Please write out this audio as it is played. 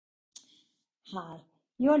Hi,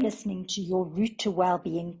 you're listening to your Route to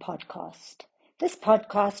Wellbeing podcast. This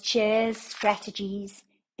podcast shares strategies,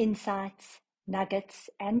 insights, nuggets,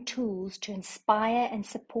 and tools to inspire and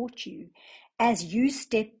support you as you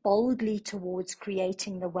step boldly towards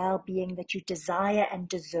creating the well-being that you desire and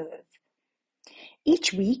deserve.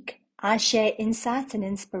 Each week, I share insights and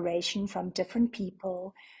inspiration from different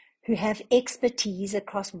people who have expertise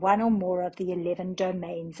across one or more of the 11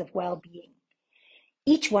 domains of well-being.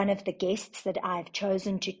 Each one of the guests that I've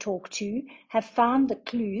chosen to talk to have found the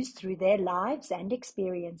clues through their lives and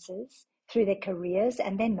experiences, through their careers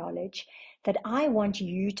and their knowledge that I want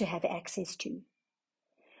you to have access to.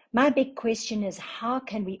 My big question is, how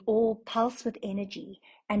can we all pulse with energy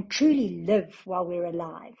and truly live while we're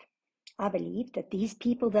alive? I believe that these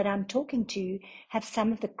people that I'm talking to have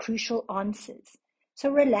some of the crucial answers. So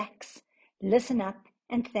relax, listen up,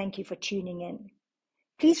 and thank you for tuning in.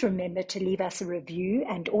 Please remember to leave us a review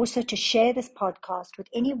and also to share this podcast with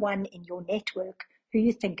anyone in your network who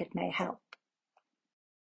you think it may help.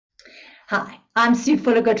 Hi, I'm Sue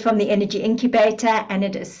Fullergood from the Energy Incubator, and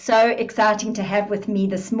it is so exciting to have with me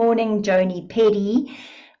this morning Joni Peddie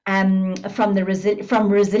from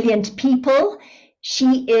Resilient People.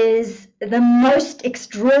 She is the most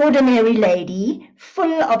extraordinary lady,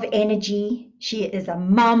 full of energy. She is a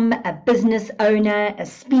mum, a business owner, a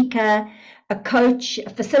speaker, a coach, a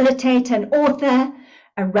facilitator, an author,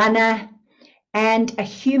 a runner, and a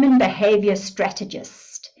human behavior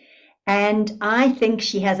strategist. And I think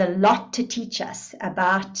she has a lot to teach us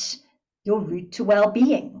about your route to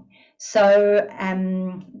well-being. So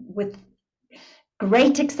with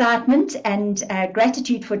great excitement and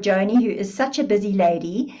gratitude for Joni, who is such a busy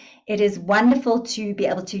lady, it is wonderful to be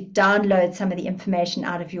able to download some of the information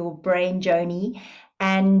out of your brain, Joni,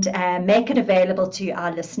 and make it available to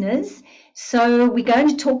our listeners. So we're going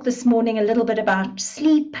to talk this morning a little bit about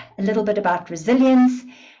sleep, a little bit about resilience,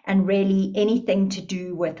 and really anything to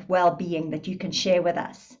do with well-being that you can share with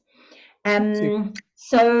us.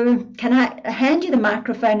 So can I hand you the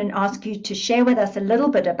microphone and ask you to share with us a little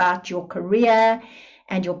bit about your career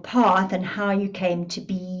and your path and how you came to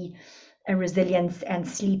be a resilience and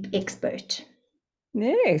sleep expert?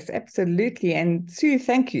 Yes, absolutely. And Sue,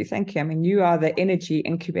 thank you. Thank you. I mean, you are the energy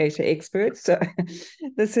incubator expert. So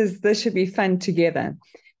this should be fun together.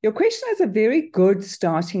 Your question is a very good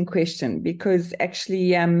starting question because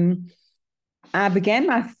actually I began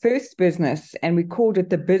my first business and we called it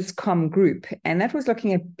the BizCom Group. And that was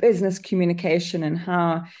looking at business communication and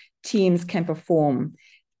how teams can perform.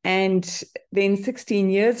 And then 16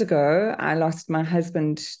 years ago, I lost my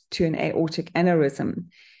husband to an aortic aneurysm.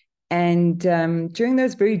 And during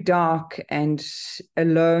those very dark and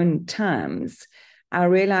alone times, I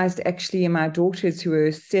realized actually in my daughters, who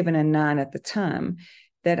were 7 and 9 at the time,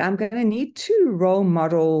 that I'm going to need to role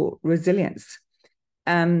model resilience.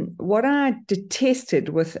 What I detested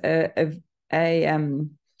with a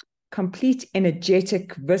complete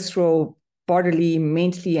energetic, visceral, bodily,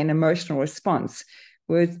 mentally, and emotional response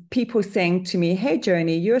was people saying to me, "Hey,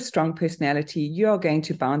 Joni, you're a strong personality. You're going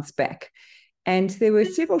to bounce back." And there were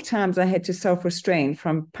several times I had to self-restrain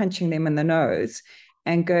from punching them in the nose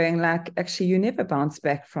and going like, actually, you never bounce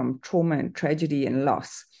back from trauma and tragedy and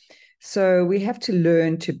loss. So we have to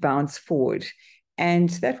learn to bounce forward. And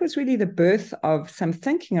that was really the birth of some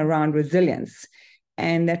thinking around resilience.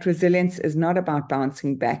 And that resilience is not about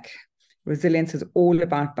bouncing back. Resilience is all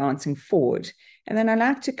about bouncing forward. And then I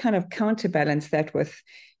like to kind of counterbalance that with,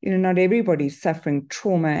 not everybody's suffering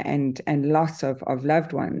trauma and loss of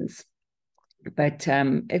loved ones. But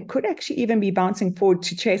it could actually even be bouncing forward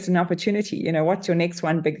to chase an opportunity. What's your next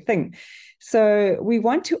one big thing? So we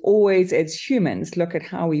want to always, as humans, look at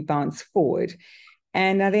how we bounce forward.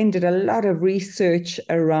 And I then did a lot of research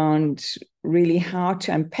around really how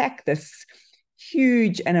to unpack this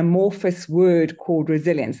huge and amorphous word called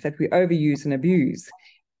resilience that we overuse and abuse.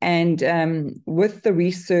 And with the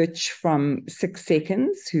research from 6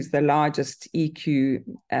 Seconds, who's the largest EQ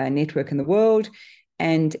network in the world,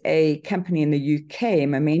 and a company in the UK,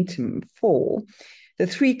 Momentum 4, the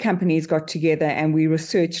 3 companies got together and we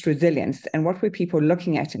researched resilience and what were people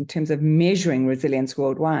looking at in terms of measuring resilience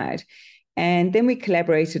worldwide. And then we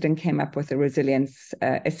collaborated and came up with a resilience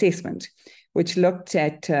assessment, which looked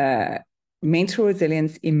at mental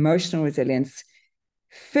resilience, emotional resilience,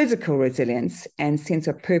 physical resilience, and sense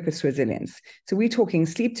of purpose resilience. So we're talking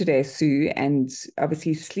sleep today, Sue, and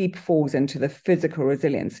obviously sleep falls into the physical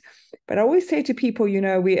resilience. But I always say to people,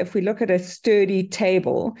 if we look at a sturdy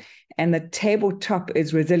table and the tabletop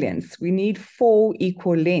is resilience, we need 4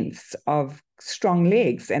 equal lengths of strong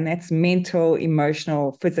legs, and that's mental,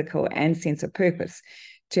 emotional, physical, and sense of purpose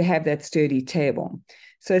to have that sturdy table.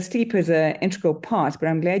 So sleep is an integral part, but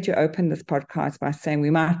I'm glad you opened this podcast by saying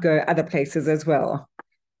we might go other places as well.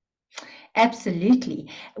 Absolutely.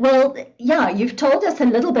 Well, yeah, you've told us a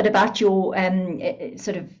little bit about your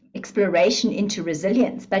sort of exploration into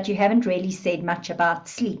resilience, but you haven't really said much about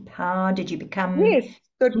sleep. How did you become Yes,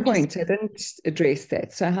 good point. I interested? didn't address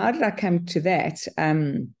that. So how did I come to that?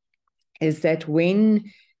 Is that when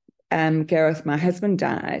Gareth, my husband,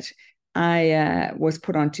 died, I was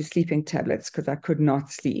put onto sleeping tablets because I could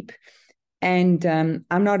not sleep. And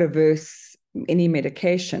I'm not averse any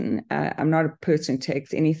medication. I'm not a person who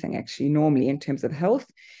takes anything actually normally in terms of health,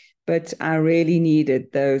 but I really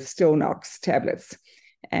needed those still knocks tablets.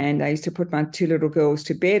 And I used to put my two little girls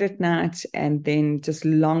to bed at night and then just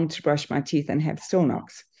long to brush my teeth and have still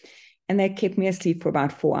knocks. And they kept me asleep for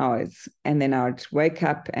about 4 hours. And then I would wake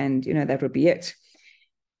up and, that would be it.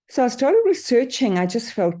 So I started researching. I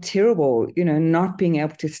just felt terrible, not being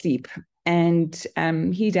able to sleep. And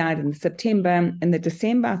he died in September. In the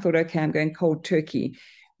December, I thought, okay, I'm going cold turkey.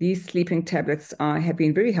 These sleeping tablets have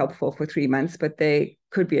been very helpful for 3 months, but they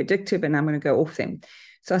could be addictive and I'm going to go off them.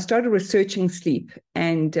 So I started researching sleep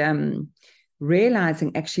and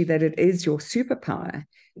realizing actually that it is your superpower.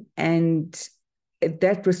 And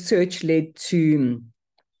that research led to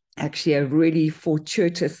actually a really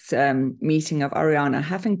fortuitous meeting of Ariana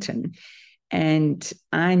Huffington. And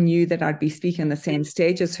I knew that I'd be speaking on the same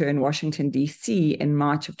stage as her in Washington, D.C. in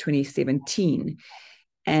March of 2017.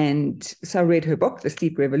 And so I read her book, The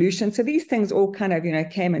Sleep Revolution. So these things all kind of,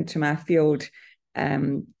 came into my field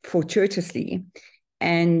fortuitously.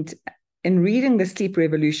 And in reading The Sleep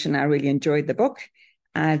Revolution, I really enjoyed the book.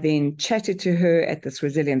 I then chatted to her at this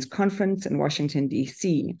resilience conference in Washington,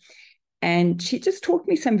 D.C. And she just taught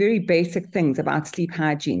me some very basic things about sleep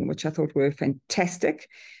hygiene, which I thought were fantastic.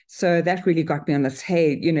 So that really got me on this,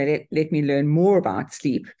 hey, let me learn more about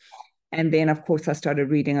sleep. And then, of course, I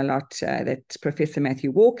started reading a lot that Professor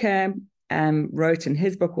Matthew Walker wrote in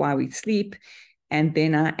his book, Why We Sleep. And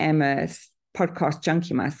then I am a podcast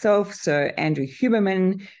junkie myself. So Andrew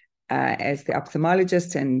Huberman, as the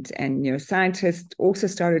ophthalmologist and neuroscientist, also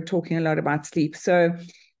started talking a lot about sleep. So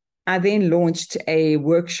I then launched a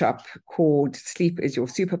workshop called Sleep is Your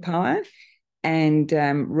Superpower and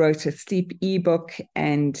wrote a sleep ebook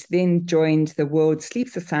and then joined the World Sleep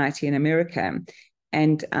Society in America.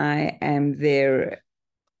 And I am their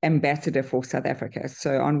ambassador for South Africa.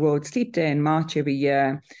 So on World Sleep Day in March every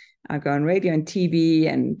year, I go on radio and TV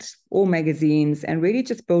and all magazines and really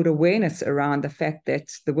just build awareness around the fact that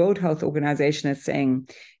the World Health Organization is saying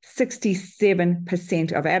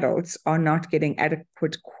 67% of adults are not getting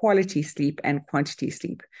adequate quality sleep and quantity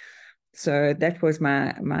sleep. So that was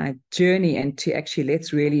my journey into actually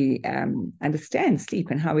let's really understand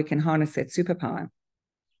sleep and how we can harness that superpower.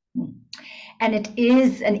 And it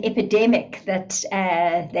is an epidemic that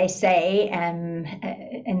they say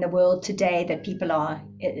in the world today that people are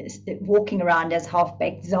walking around as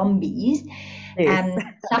half-baked zombies, Yes.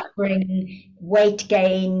 suffering weight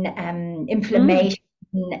gain, inflammation,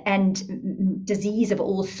 and disease of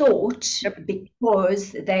all sorts Yep.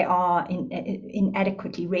 because they are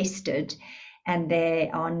inadequately rested and they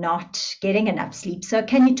are not getting enough sleep. So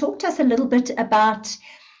can you talk to us a little bit about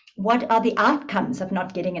what are the outcomes of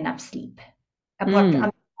not getting enough sleep?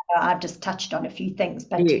 I've just touched on a few things,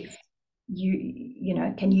 but Yes.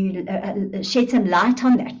 can you shed some light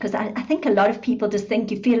on that? Because I think a lot of people just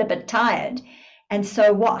think you feel a bit tired, and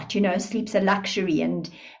so what? Sleep's a luxury, and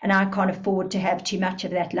I can't afford to have too much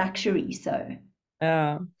of that luxury. So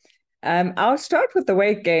I'll start with the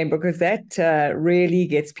weight gain because that really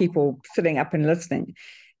gets people sitting up and listening.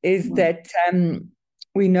 Is that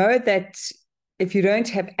we know that if you don't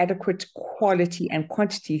have adequate quality and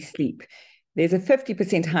quantity sleep, there's a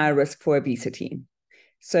 50% higher risk for obesity.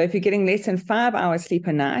 So if you're getting less than 5 hours sleep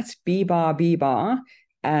a night, B bar,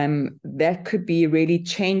 that could be really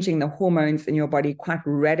changing the hormones in your body quite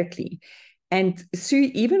radically. And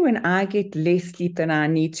Sue, even when I get less sleep than I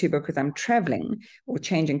need to because I'm traveling or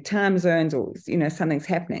changing time zones or, something's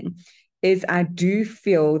happening, is I do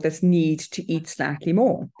feel this need to eat slightly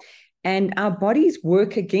more. And our bodies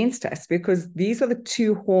work against us because these are the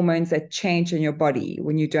two hormones that change in your body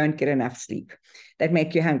when you don't get enough sleep that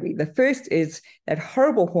make you hungry. The first is that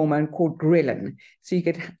horrible hormone called ghrelin. So you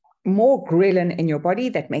get more ghrelin in your body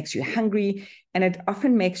that makes you hungry, and it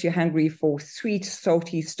often makes you hungry for sweet,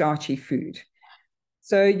 salty, starchy food.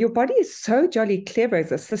 So your body is so jolly clever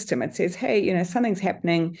as a system. It says, hey, something's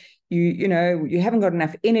happening. You haven't got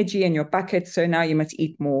enough energy in your bucket, so now you must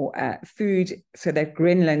eat more food so that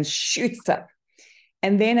ghrelin shoots up.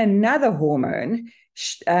 And then another hormone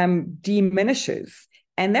diminishes.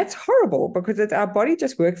 And that's horrible because our body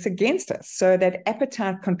just works against us. So that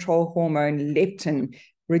appetite control hormone, leptin,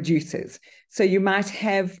 reduces. So you might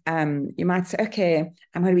say, okay,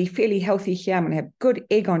 I'm going to be fairly healthy here. I'm going to have good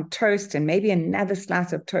egg on toast and maybe another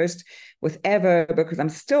slice of toast with avo because I'm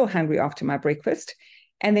still hungry after my breakfast.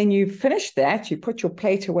 And then you finish that, you put your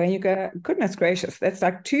plate away and you go, goodness gracious, that's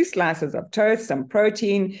like 2 slices of toast, some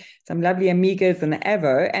protein, some lovely omegas and the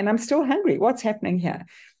avo, and I'm still hungry. What's happening here?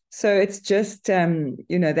 So it's just,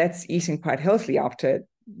 that's eating quite healthily after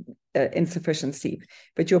insufficient sleep,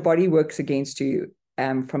 but your body works against you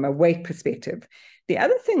from a weight perspective. The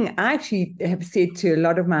other thing I actually have said to a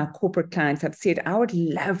lot of my corporate clients, I've said, I would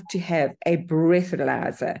love to have a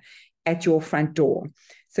breathalyzer at your front door.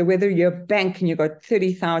 So whether you're a bank and you've got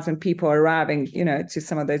 30,000 people arriving, to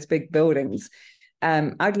some of those big buildings,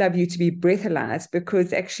 I'd love you to be breathalyzed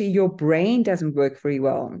because actually your brain doesn't work very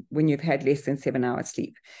well when you've had less than 7 hours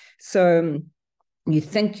sleep. So you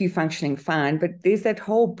think you're functioning fine, but there's that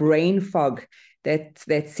whole brain fog that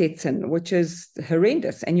sets in, which is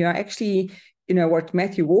horrendous. And you're actually, what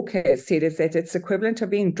Matthew Walker has said is that it's equivalent of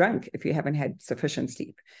being drunk if you haven't had sufficient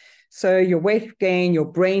sleep. So your weight gain, your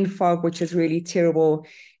brain fog, which is really terrible.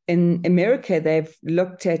 In America, they've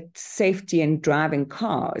looked at safety in driving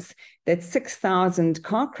cars, that 6,000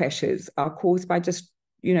 car crashes are caused by just,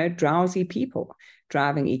 drowsy people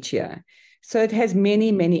driving each year. So it has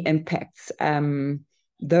many, many impacts.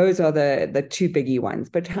 Those are the 2 biggie ones.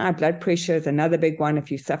 But high blood pressure is another big one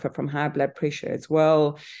if you suffer from high blood pressure as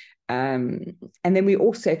well. And then we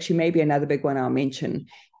also actually, maybe another big one I'll mention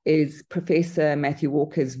is Professor Matthew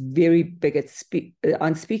Walker's very big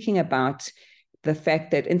on speaking about the fact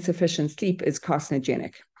that insufficient sleep is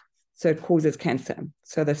carcinogenic. So it causes cancer.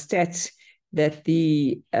 So the stat that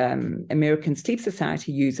the American Sleep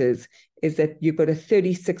Society uses is that you've got a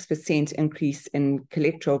 36% increase in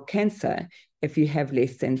colorectal cancer if you have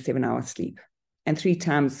less than 7 hours sleep, and 3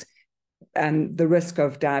 times the risk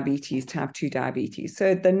of diabetes, type 2 diabetes.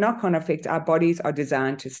 So the knock-on effect, our bodies are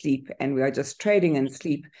designed to sleep, and we are just trading in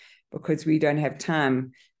sleep because we don't have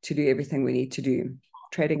time to do everything we need to do,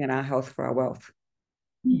 trading in our health for our wealth.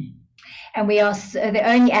 And we are the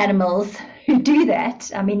only animals who do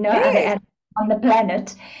that. I mean, no other animal on the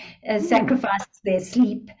planet sacrifices their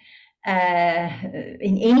sleep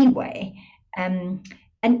in any way. And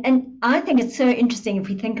I think it's so interesting if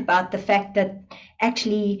we think about the fact that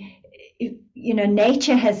actually,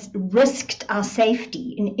 nature has risked our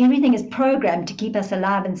safety, and everything is programmed to keep us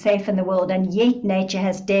alive and safe in the world, and yet nature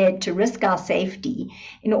has dared to risk our safety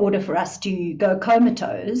in order for us to go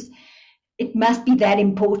comatose. It must be that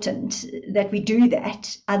important that we do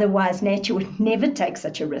that. Otherwise, nature would never take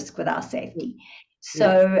such a risk with our safety.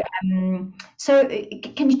 So, so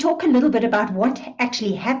can you talk a little bit about what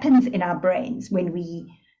actually happens in our brains when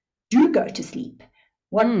we do go to sleep?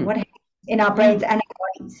 What happens in our brains and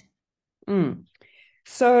our bodies?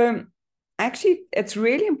 So actually, it's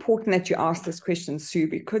really important that you ask this question, Sue,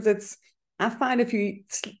 because I find if you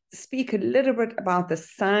speak a little bit about the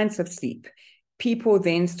science of sleep, people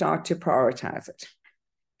then start to prioritize it.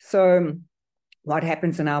 So what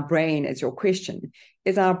happens in our brain, is your question,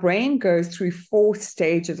 is our brain goes through 4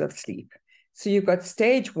 stages of sleep. So you've got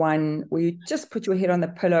stage 1 where you just put your head on the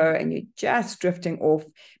pillow and you're just drifting off,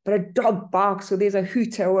 but a dog barks or there's a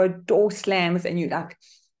hooter or a door slams and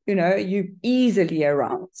you're easily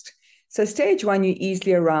aroused. So stage 1, you're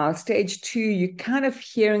easily aroused. Stage 2, you're kind of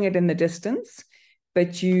hearing it in the distance,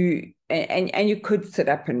 but you could sit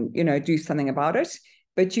up and, do something about it,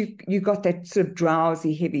 but you got that sort of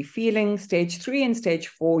drowsy, heavy feeling. Stage 3 and stage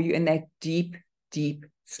 4, you're in that deep, deep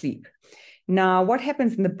sleep. Now, what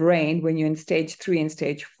happens in the brain when you're in stage 3 and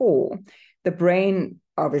stage 4? The brain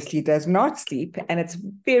obviously does not sleep, and it's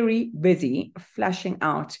very busy flushing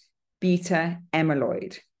out beta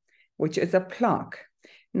amyloid, which is a plaque.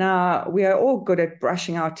 Now, we are all good at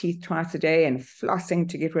brushing our teeth twice a day and flossing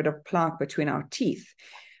to get rid of plaque between our teeth.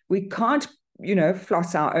 We can't,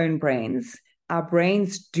 floss our own brains. Our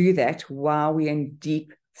brains do that while we're in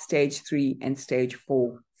deep stage 3 and stage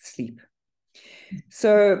 4 sleep.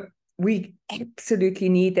 So we absolutely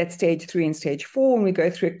need that stage 3 and stage 4, and we go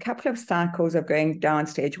through a couple of cycles of going down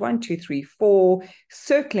stage 1, 2, 3, 4,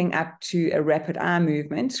 circling up to a rapid eye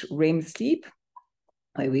movement, REM sleep,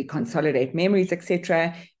 where we consolidate memories,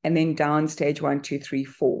 etc., and then down stage 1, 2, 3,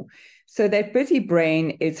 4. So that busy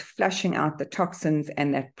brain is flushing out the toxins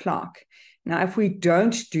and that plaque. Now, if we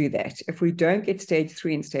don't do that, if we don't get stage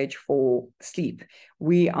 3 and stage 4 sleep,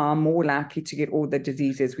 we are more likely to get all the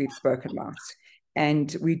diseases we've spoken about.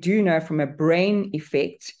 And we do know from a brain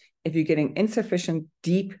effect, if you're getting insufficient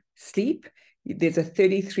deep sleep, there's a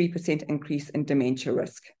 33% increase in dementia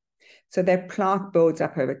risk. So that plaque builds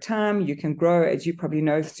up over time. You can grow, as you probably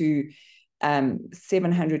know, through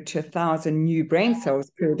 700 to 1,000 new brain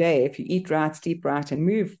cells per day if you eat right, sleep right, and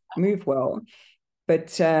move well.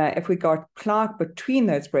 But if we got plaque between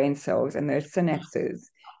those brain cells and those synapses,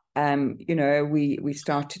 we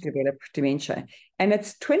start to develop dementia. And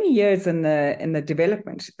it's 20 years in the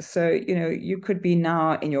development. So, you could be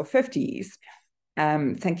now in your 50s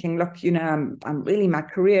thinking, look, I'm really, my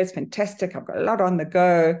career is fantastic. I've got a lot on the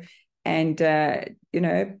go. And, by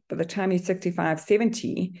the time you're 65,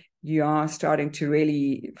 70, you are starting to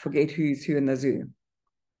really forget who's who in the zoo.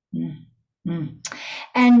 Mm.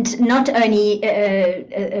 And not only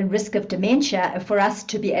a risk of dementia, for us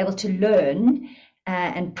to be able to learn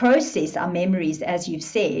and process our memories, as you've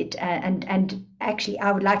said, and actually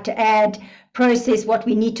I would like to add, process what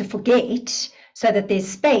we need to forget so that there's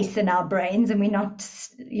space in our brains and we're not,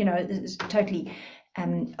 totally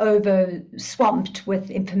over swamped with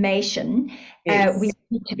information. Yes. We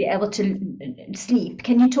need to be able to sleep.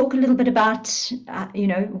 Can you talk a little bit about,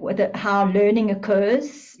 how learning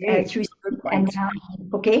occurs through sleep and how we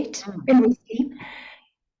forget when we sleep?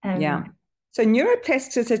 Yeah. So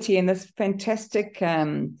neuroplasticity and this fantastic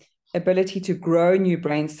ability to grow new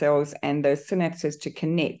brain cells and those synapses to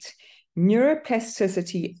connect.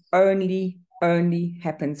 Neuroplasticity only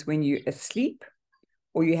happens when you're asleep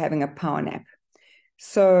or you're having a power nap.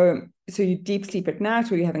 So you deep sleep at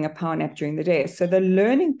night or you're having a power nap during the day. So the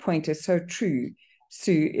learning point is so true,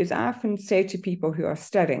 Sue, is I often say to people who are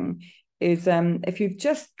studying is if you've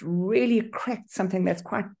just really cracked something that's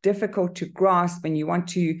quite difficult to grasp and you want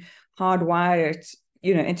to hardwire it,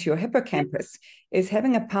 into your hippocampus, is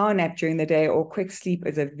having a power nap during the day or quick sleep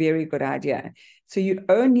is a very good idea. So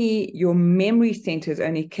your memory centers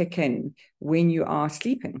only kick in when you are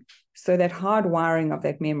sleeping. So that hardwiring of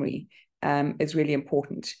that memory is really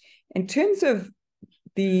important. In terms of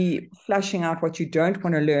the flushing out what you don't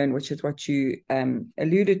want to learn, which is what you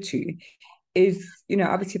alluded to, is,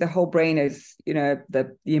 obviously the whole brain is,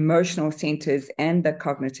 the emotional centers and the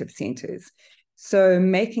cognitive centers. So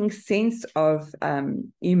making sense of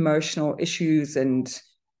emotional issues and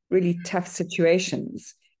really tough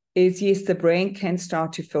situations is, yes, the brain can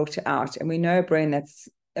start to filter out. And we know a brain that's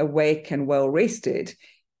awake and well rested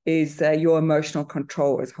is your emotional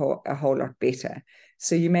control is a whole lot better.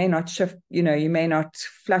 So you may not you may not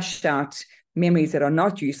flush out memories that are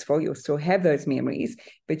not useful. You'll still have those memories,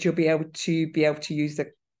 but you'll be able to use the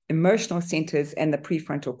emotional centers and the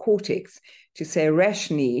prefrontal cortex to say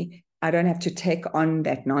rationally, I don't have to take on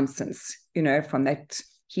that nonsense, from that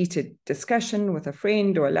heated discussion with a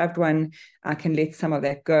friend or a loved one. I can let some of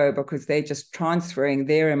that go because they're just transferring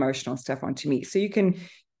their emotional stuff onto me. So you can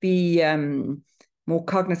be more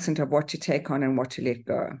cognizant of what to take on and what to let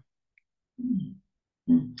go.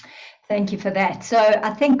 Thank you for that. So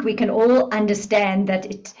I think we can all understand that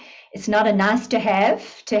it's not a nice to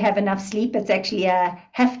have enough sleep. It's actually a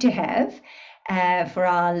have to have for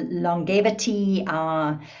our longevity,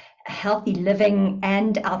 our healthy living,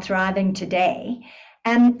 and our thriving today.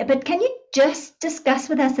 But can you just discuss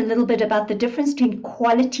with us a little bit about the difference between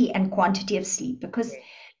quality and quantity of sleep? Because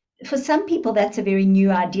for some people, that's a very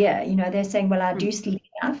new idea. They're saying, well, I do sleep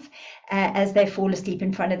enough as they fall asleep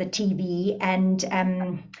in front of the TV. And,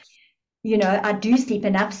 I do sleep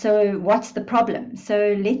enough. So what's the problem?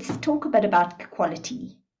 So let's talk a bit about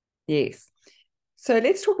quality. Yes. So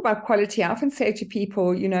let's talk about quality. I often say to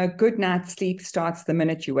people, good night's sleep starts the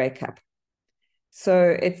minute you wake up.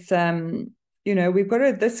 So it's, we've got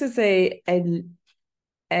to, this is it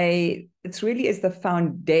really is the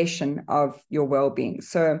foundation of your well-being.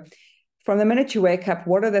 So from the minute you wake up,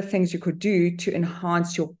 what are the things you could do to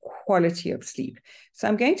enhance your quality of sleep? So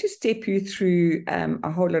I'm going to step you through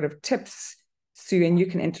a whole lot of tips, Sue, and you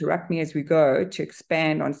can interrupt me as we go to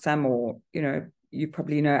expand on some, or, you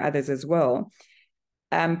probably know others as well.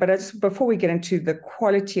 But before we get into the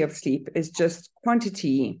quality of sleep, is just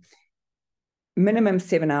quantity, minimum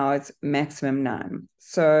 7 hours, maximum 9.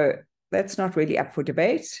 So that's not really up for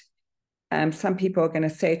debate. Some people are going to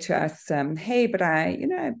say to us, hey, but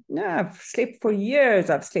I've slept for years.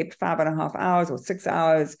 I've slept 5.5 hours or 6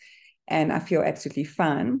 hours, and I feel absolutely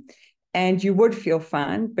fine. And you would feel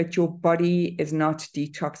fine, but your body is not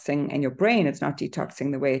detoxing and your brain is not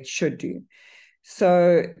detoxing the way it should do.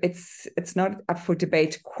 So it's not up for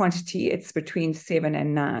debate quantity. It's between 7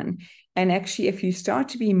 and 9. And actually, if you start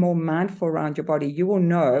to be more mindful around your body, you will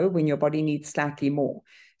know when your body needs slightly more.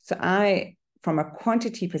 So from a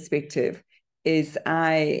quantity perspective, is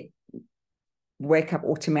I wake up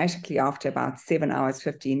automatically after about 7 hours,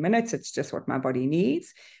 15 minutes. It's just what my body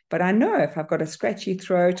needs. But I know if I've got a scratchy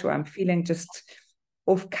throat or I'm feeling just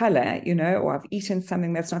off color, or I've eaten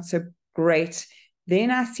something that's not so great.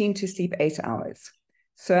 Then I seem to sleep 8 hours.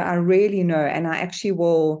 So I really know, and I actually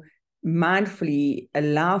will mindfully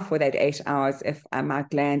allow for that 8 hours if my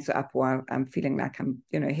glands are up or I'm feeling like I'm,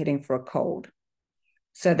 heading for a cold.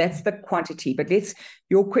 So that's the quantity. But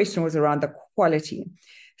your question was around the quality.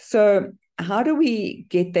 So how do we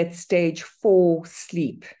get that stage 4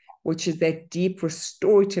 sleep, which is that deep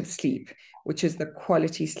restorative sleep, which is the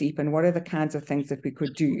quality sleep? And what are the kinds of things that we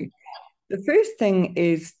could do? The first thing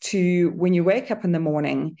is when you wake up in the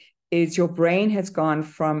morning, is your brain has gone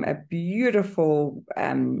from a beautiful,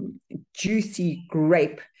 juicy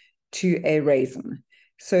grape to a raisin.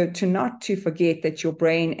 So not to forget that your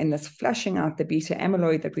brain, in this flushing out the beta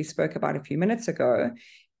amyloid that we spoke about a few minutes ago,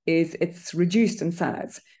 it's reduced in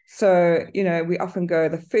size. So, we often go,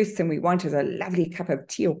 the first thing we want is a lovely cup of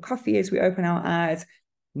tea or coffee as we open our eyes.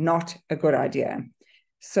 Not a good idea.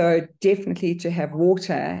 So definitely to have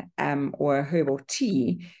water or herbal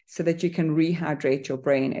tea so that you can rehydrate your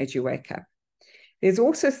brain as you wake up. There's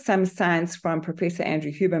also some science from Professor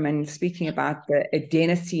Andrew Huberman speaking about the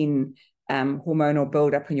adenosine hormonal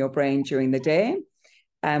buildup in your brain during the day,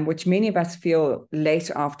 which many of us feel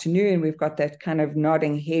late afternoon. We've got that kind of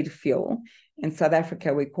nodding head feel. In South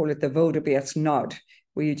Africa, we call it the wildebeest nod,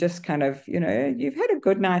 where you just kind of, you've had a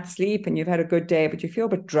good night's sleep and you've had a good day, but you feel a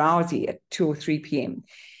bit drowsy at 2 or 3 p.m.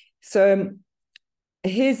 So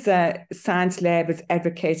his science lab is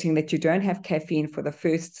advocating that you don't have caffeine for the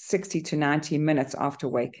first 60 to 90 minutes after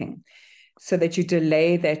waking, so that you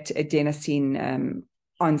delay that adenosine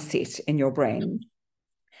onset in your brain.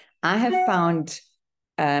 I have found,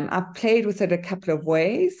 I've played with it a couple of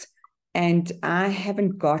ways, and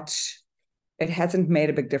it hasn't made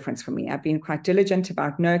a big difference for me. I've been quite diligent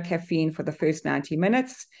about no caffeine for the first 90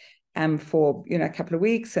 minutes for a couple of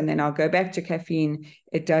weeks, and then I'll go back to caffeine.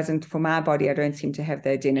 It doesn't, for my body, I don't seem to have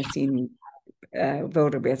the adenosine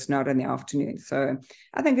wildebeest nod in the afternoon. So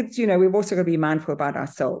I think it's, we've also got to be mindful about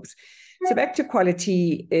ourselves. So back to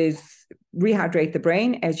quality is rehydrate the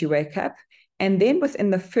brain as you wake up, and then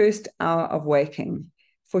within the first hour of waking,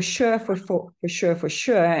 for sure,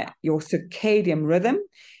 your circadian rhythm,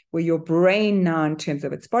 where your brain now, in terms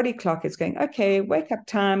of its body clock, is going, okay, wake up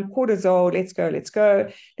time, cortisol, let's go,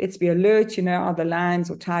 let's be alert, are the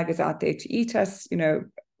lions or tigers out there to eat us,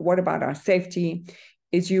 what about our safety,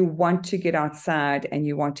 is you want to get outside and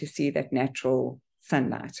you want to see that natural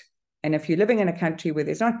sunlight. And if you're living in a country where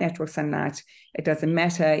there's not natural sunlight, it doesn't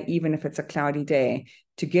matter, even if it's a cloudy day,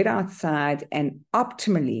 to get outside, and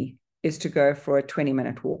optimally is to go for a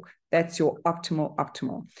 20-minute walk. That's your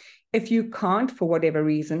optimal. If you can't, for whatever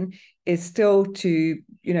reason, is still to,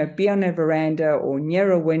 be on a veranda or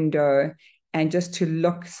near a window and just to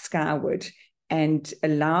look skyward and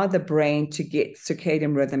allow the brain to get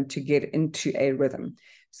circadian rhythm, to get into a rhythm,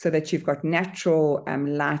 so that you've got natural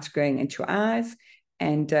light going into your eyes.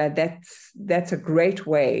 And that's a great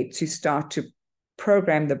way to start to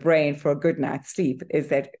program the brain for a good night's sleep, is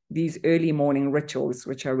that these early morning rituals,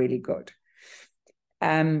 which are really good. Do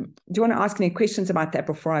you want to ask any questions about that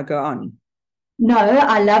before I go on? No,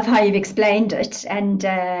 I love how you've explained it, and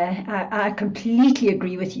I completely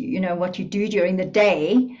agree with you. What you do during the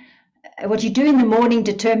day, what you do in the morning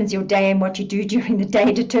determines your day, and what you do during the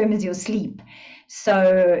day determines your sleep.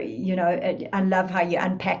 So, I love how you're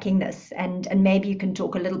unpacking this, and maybe you can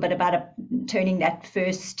talk a little bit about turning that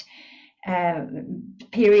first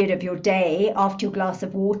period of your day after your glass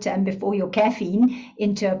of water and before your caffeine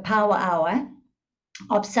into a power hour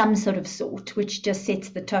of some sort, which just sets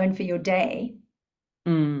the tone for your day.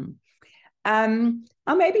 I'll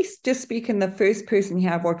maybe just speak in the first person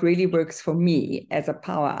here of what really works for me as a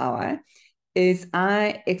power hour. Is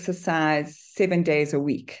I exercise 7 days a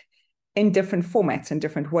week in different formats, in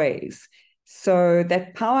different ways. So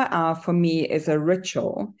that power hour for me is a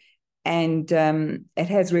ritual, and it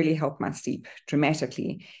has really helped my sleep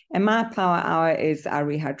dramatically. And my power hour is I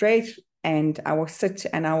rehydrate, and I will sit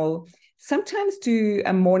and I will sometimes do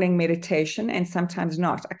a morning meditation and sometimes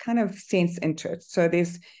not. I kind of sense into it. So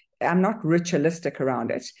I'm not ritualistic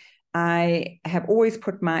around it. I have always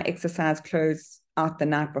put my exercise clothes out the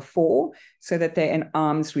night before so that they're in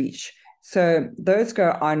arm's reach. So those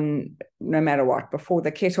go on no matter what. Before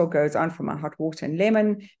the kettle goes on for my hot water and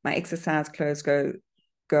lemon, my exercise clothes go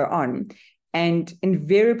on. And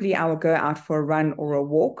invariably, I will go out for a run or a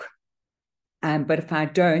walk. But if I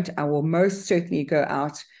don't, I will most certainly go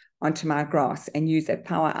out onto my grass and use that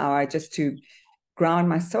power hour just to ground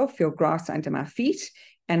myself, feel grass under my feet.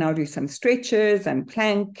 And I'll do some stretches and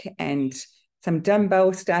plank and some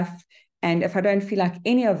dumbbell stuff. And if I don't feel like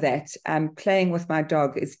any of that, playing with my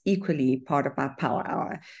dog is equally part of my power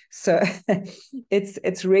hour. So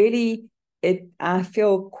it's really I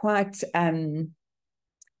feel quite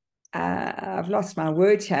I've lost my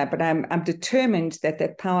word here, but I'm determined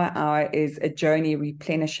that power hour is a Joni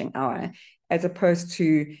replenishing hour, as opposed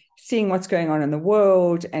to seeing what's going on in the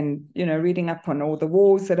world and, reading up on all the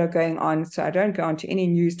wars that are going on. So I don't go onto any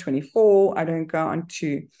News 24. I don't go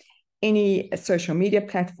onto any social media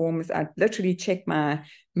platforms. I literally check my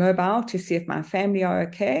mobile to see if my family are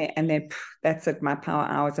okay. And then that's it. My power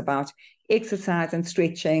hour is about exercise and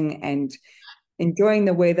stretching and enjoying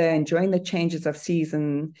the weather, enjoying the changes of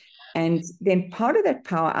season. And then part of that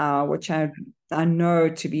power hour, which I know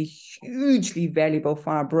to be hugely valuable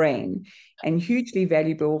for our brain and hugely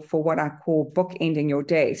valuable for what I call bookending your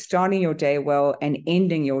day, starting your day well and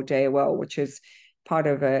ending your day well, which is part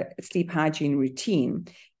of a sleep hygiene routine,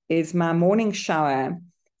 is my morning shower.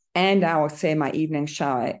 And I will say my evening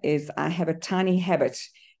shower is I have a tiny habit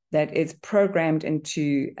that is programmed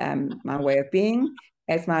into my way of being.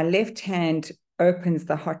 As my left hand opens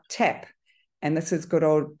the hot tap, and this is good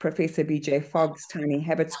old Professor B.J. Fogg's tiny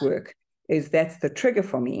habits work, that's the trigger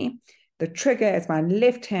for me. The trigger, as my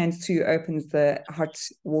left hand Sue opens the hot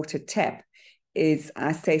water tap, is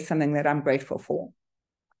I say something that I'm grateful for.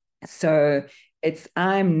 So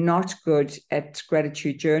I'm not good at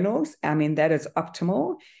gratitude journals. I mean, that is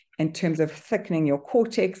optimal in terms of thickening your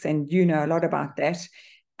cortex, and you know a lot about that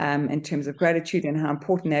in terms of gratitude and how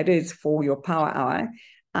important that is for your power hour.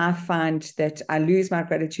 I find that I lose my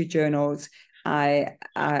gratitude journals. I've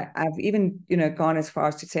even gone as far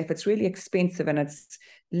as to say if it's really expensive and it's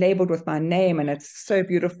labeled with my name and it's so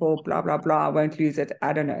beautiful, blah blah blah, I won't lose it.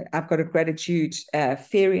 I don't know. I've got a gratitude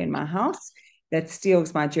fairy in my house that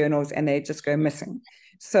steals my journals and they just go missing.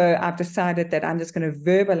 So I've decided that I'm just going to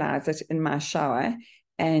verbalize it in my shower.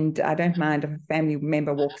 And I don't mind if a family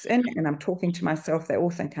member walks in and I'm talking to myself. They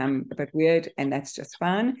all think I'm a bit weird, and that's just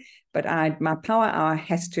fine. But my power hour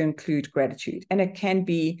has to include gratitude. And it can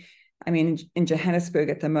be, I mean, in Johannesburg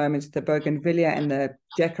at the moment, the bougainvillea and the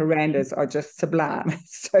jacarandas are just sublime.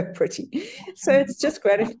 It's so pretty. So it's just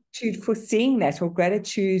gratitude for seeing that, or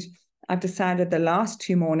gratitude. I've decided the last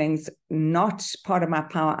 2 mornings, not part of my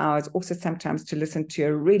power hours, also sometimes to listen to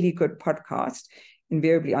a really good podcast,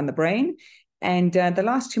 invariably on the brain. And the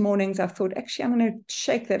last 2 mornings, I've thought, actually, I'm going to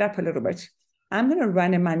shake that up a little bit. I'm going to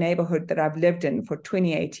run in my neighborhood that I've lived in for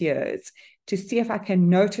 28 years to see if I can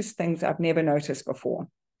notice things I've never noticed before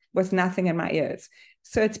with nothing in my ears.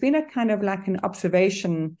 So it's been a kind of like an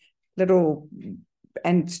observation little,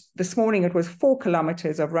 and this morning it was 4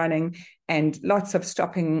 kilometers of running and lots of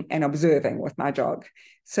stopping and observing with my dog.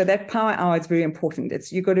 So that power hour is very important.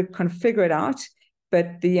 You've got to configure it out,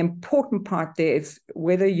 but the important part there is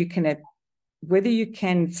whether you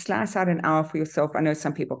can slice out an hour for yourself. I know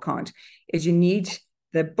some people can't. Is you need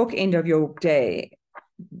the bookend of your day,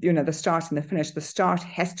 the start and the finish. The start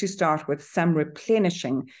has to start with some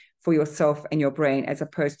replenishing for yourself and your brain, as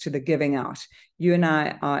opposed to the giving out. You and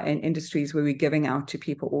I are in industries where we're giving out to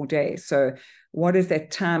people all day. So what is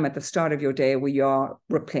that time at the start of your day where you are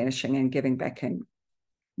replenishing and giving back in?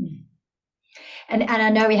 And I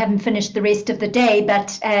know we haven't finished the rest of the day,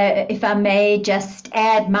 but if I may just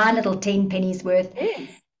add my little 10 pennies worth.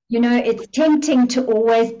 Yes. It's tempting to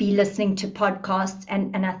always be listening to podcasts,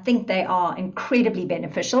 and I think they are incredibly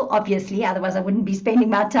beneficial, obviously, otherwise I wouldn't be spending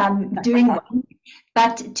my time doing one.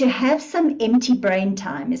 But to have some empty brain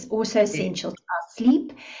time is also essential to our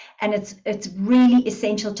sleep, and it's really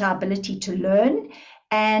essential to our ability to learn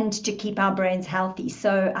and to keep our brains healthy.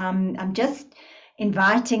 So I'm just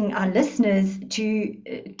inviting our listeners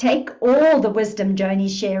to take all the wisdom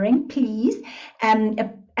Joni's sharing, please,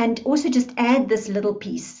 and also just add this little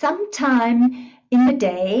piece sometime in the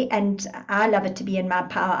day. And I love it to be in my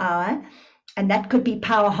power hour, and that could be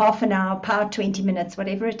power half an hour, power 20 minutes,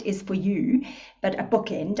 whatever it is for you, but a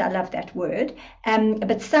bookend. I love that word.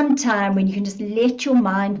 But sometime when you can just let your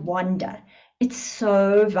mind wander. It's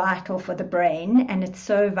so vital for the brain, and it's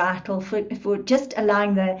so vital for just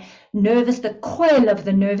allowing the coil of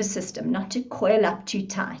the nervous system not to coil up too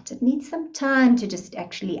tight. It needs some time to just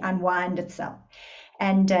actually unwind itself.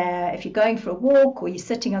 And if you're going for a walk or you're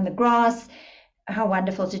sitting on the grass, how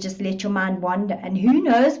wonderful to just let your mind wander. And who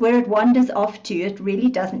knows where it wanders off to? It really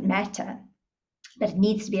doesn't matter. But it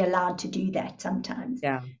needs to be allowed to do that sometimes.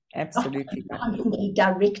 Yeah, absolutely. Constantly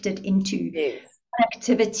directed into Yes.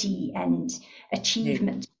 activity and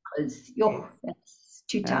achievement, because that's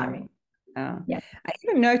too tiring. I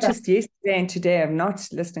even noticed yesterday and today, I'm not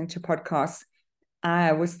listening to podcasts.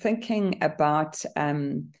 I was thinking about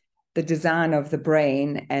the design of the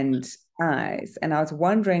brain and eyes, and I was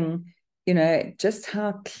wondering, just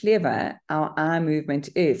how clever our eye movement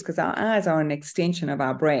is, because our eyes are an extension of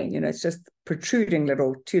our brain. It's just two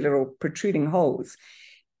little protruding holes.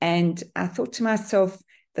 And I thought to myself,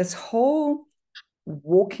 this whole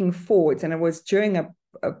walking forwards, and it was during a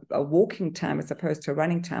walking time as opposed to a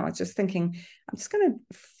running time. I was just thinking, I'm just going to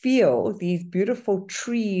feel these beautiful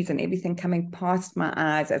trees and everything coming past my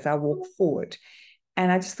eyes as I walk forward.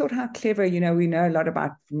 And I just thought how clever, we know a lot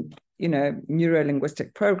about,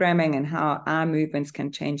 neuro-linguistic programming and how our movements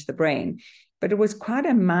can change the brain. But it was quite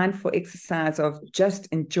a mindful exercise of just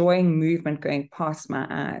enjoying movement going past my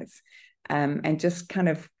eyes, and just kind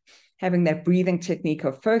of having that breathing technique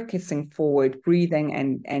of focusing forward, breathing,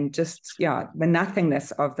 and just, the nothingness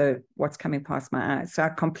of what's coming past my eyes. So I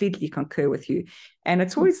completely concur with you. And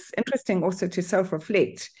it's always interesting also to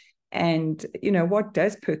self-reflect and, what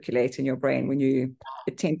does percolate in your brain when you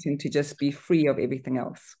attempting to just be free of everything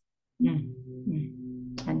else.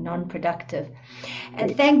 And non-productive.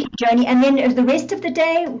 And thank you, Joni. And then the rest of the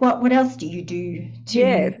day, what else do you do?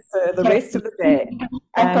 So the rest of the day,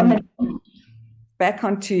 back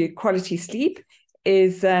onto quality sleep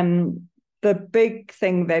is the big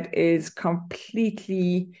thing that is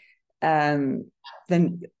completely the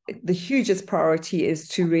hugest priority is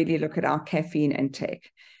to really look at our caffeine intake.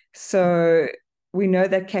 So we know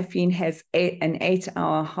that caffeine has an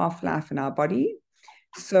 8-hour half-life in our body.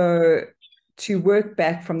 So to work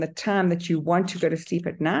back from the time that you want to go to sleep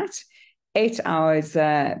at night, 8 hours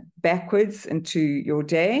backwards into your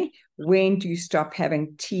day, when do you stop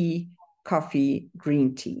having tea, coffee,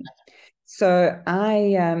 green tea? So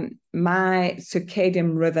my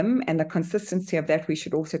circadian rhythm and the consistency of that we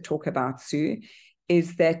should also talk about, Sue,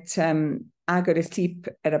 is that I go to sleep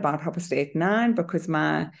at about 8:30, 9, because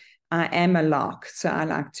I am a lark. So I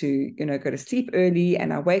like to, go to sleep early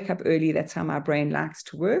and I wake up early. That's how my brain likes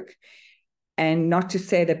to work. And not to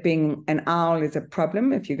say that being an owl is a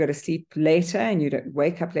problem. If you go to sleep later and you don't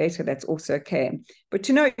wake up later, that's also okay. But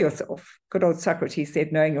to know yourself, good old Socrates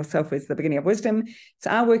said, knowing yourself is the beginning of wisdom.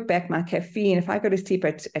 So I work back my caffeine. If I go to sleep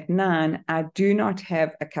at 9, I do not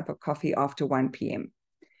have a cup of coffee after 1 p.m.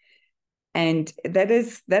 And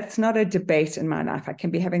that's not a debate in my life. I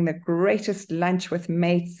can be having the greatest lunch with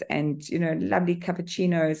mates and, lovely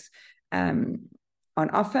cappuccinos on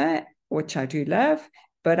offer, which I do love.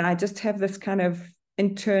 But I just have this kind of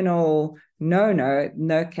internal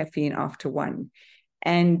no caffeine after 1.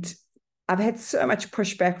 And I've had so much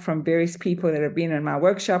pushback from various people that have been in my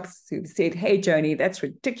workshops who've said, hey, Joni, that's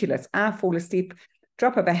ridiculous. I fall asleep,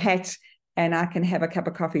 drop of a hat, and I can have a cup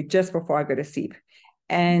of coffee just before I go to sleep.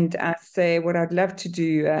 And I say, well, I'd love to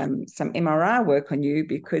do some MRI work on you,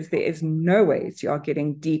 because there is no ways you are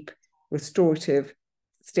getting deep, restorative,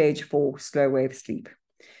 stage 4 slow wave sleep.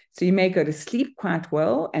 So you may go to sleep quite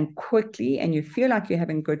well and quickly, and you feel like you're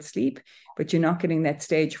having good sleep, but you're not getting that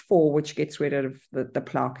stage 4, which gets rid of the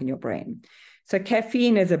plaque in your brain. So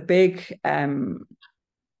caffeine is a big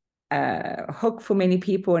hook for many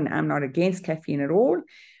people, and I'm not against caffeine at all.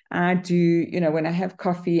 I do, when I have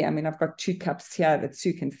coffee, I've got 2 cups here that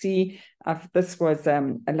Sue can see. This was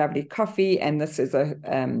a lovely coffee, and this is a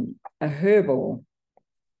herbal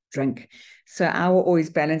drink. So I will always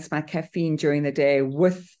balance my caffeine during the day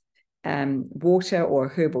with water or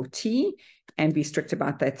herbal tea, and be strict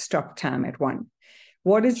about that stop time at 1.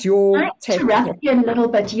 What is your take? I interrupt you a little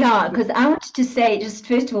bit, because I wanted to say, just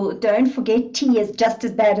first of all, don't forget tea is just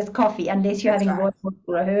as bad as coffee, unless you're having raw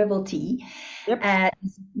or a herbal tea. Yep.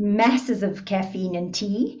 Masses of caffeine in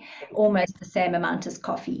tea, almost the same amount as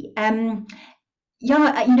coffee. I've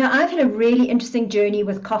had a really interesting journey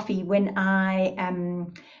with coffee. When I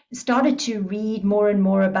started to read more and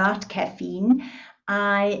more about caffeine,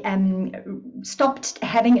 I stopped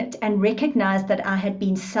having it and recognized that I had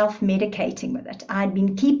been self-medicating with it. I'd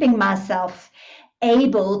been keeping myself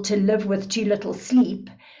able to live with too little sleep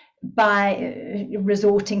by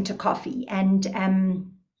resorting to coffee. And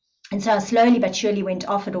so I slowly but surely went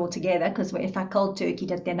off it altogether, because if I cold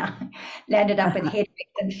turkeyed it, then I landed up with headaches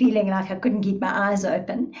and feeling like I couldn't keep my eyes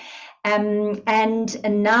open. And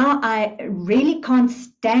now I really can't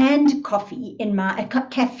stand coffee in my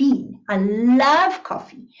caffeine. I love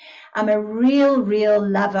coffee. I'm a real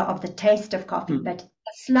lover of the taste of coffee, but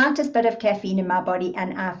the slightest bit of caffeine in my body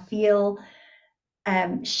and I feel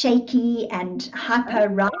shaky and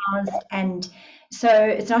hyper-aroused. And so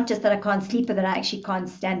it's not just that I can't sleep, but that I actually can't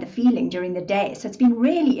stand the feeling during the day. So it's been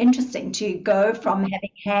really interesting to go from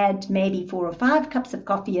having had maybe 4 or 5 cups of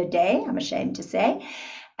coffee a day, I'm ashamed to say,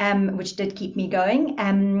 which did keep me going.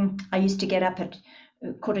 I used to get up at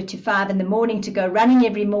 4:45 in the morning to go running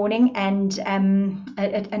every morning, and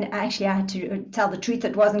actually I had to tell the truth,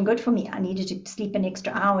 it wasn't good for me. I needed to sleep an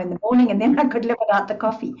extra hour in the morning, and then I could live without the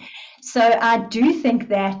coffee. So I do think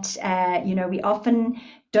that we often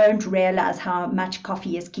don't realize how much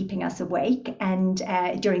coffee is keeping us awake and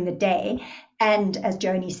during the day. And as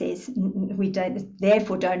Joni says, we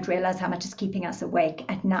therefore don't realize how much is keeping us awake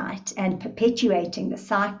at night and perpetuating the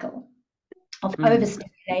cycle of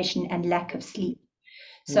overstimulation and lack of sleep.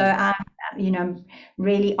 So Yes. I'm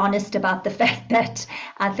really honest about the fact that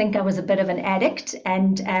I think I was a bit of an addict,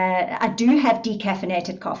 and I do have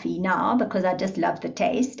decaffeinated coffee now because I just love the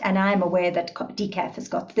taste, and I'm aware that decaf has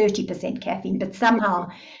got 30% caffeine, but somehow,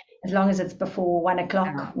 as long as it's before 1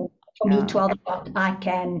 o'clock, or for me, 12 o'clock, I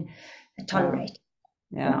can tolerate.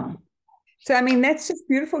 Yeah. So, I mean, that's just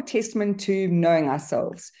beautiful testament to knowing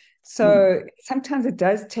ourselves. So sometimes it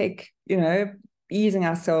does take, easing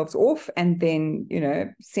ourselves off and then,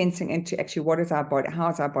 sensing into actually what is our body, how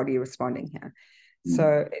is our body responding here.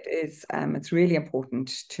 So it is, it's really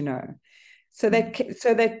important to know. So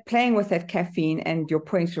that playing with that caffeine and your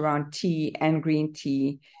point around tea and green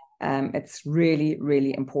tea, it's really,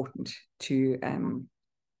 really important to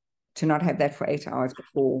not have that for 8 hours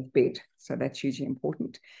before bed. So that's hugely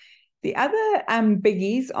important. The other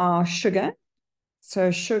biggies are sugar.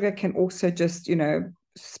 So sugar can also just,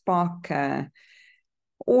 spark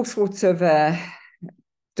all sorts of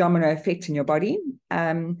domino effect in your body.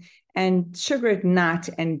 And sugar at night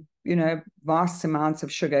and, vast amounts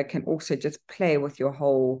of sugar can also just play with your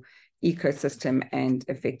whole ecosystem and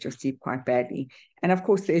affect your sleep quite badly. And of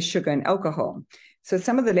course, there's sugar and alcohol. So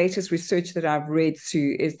some of the latest research that I've read,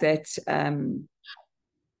 Sue, is that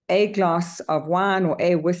a glass of wine or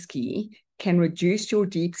a whiskey can reduce your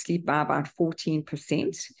deep sleep by about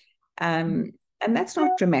 14%. And that's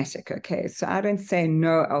not dramatic, okay? So I don't say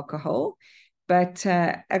no alcohol, but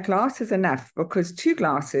a glass is enough because 2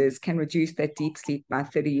 glasses can reduce that deep sleep by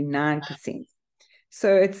 39%.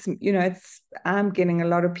 So I'm getting a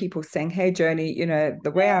lot of people saying, hey, Joni, the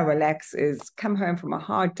way I relax is come home from a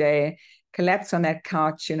hard day, collapse on that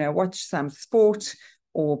couch, watch some sport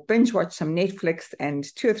or binge watch some Netflix and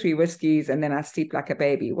 2 or 3 whiskeys, and then I sleep like a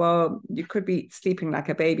baby. Well, you could be sleeping like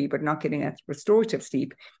a baby, but not getting that restorative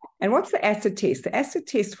sleep. And what's the acid test? The acid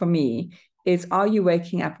test for me is, are you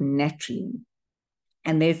waking up naturally?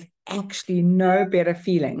 And there's actually no better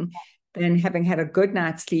feeling than having had a good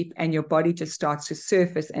night's sleep and your body just starts to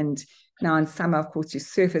surface. And now in summer, of course, you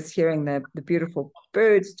surface hearing the beautiful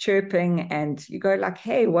birds chirping and you go like,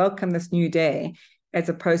 hey, welcome this new day, as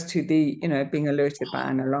opposed to being alerted by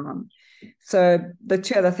an alarm. So the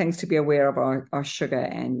 2 other things to be aware of are sugar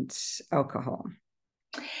and alcohol.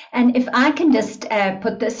 And if I can just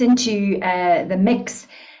put this into the mix,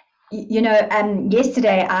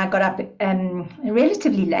 yesterday I got up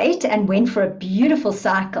relatively late and went for a beautiful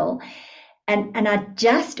cycle. And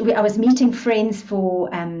I was meeting friends for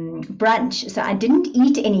brunch. So I didn't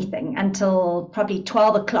eat anything until probably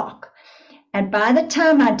 12 o'clock. And by the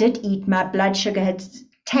time I did eat, my blood sugar had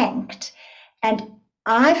tanked. And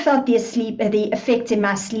I felt the effects in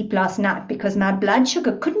my sleep last night because my blood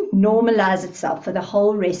sugar couldn't normalize itself for the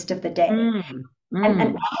whole rest of the day. And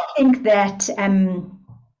I think that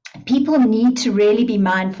people need to really be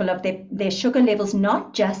mindful of their sugar levels,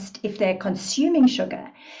 not just if they're consuming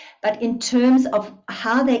sugar, but in terms of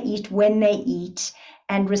how they eat, when they eat,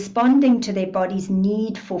 and responding to their body's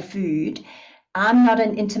need for food. I'm not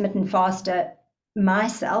an intermittent faster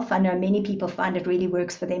myself. I know many people find it really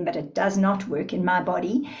works for them, but it does not work in my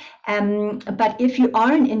body. But if you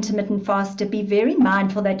are an intermittent faster, be very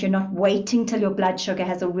mindful that you're not waiting till your blood sugar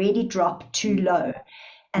has already dropped too low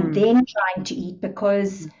and then trying to eat,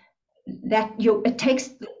 because it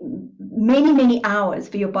takes many hours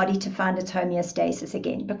for your body to find its homeostasis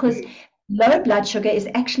again, because low blood sugar is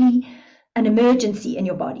actually an emergency in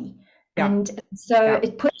your body. And so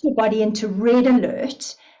it puts your body into red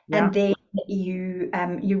alert, and then you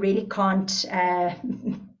really can't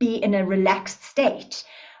be in a relaxed state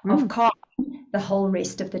of calm the whole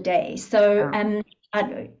rest of the day. So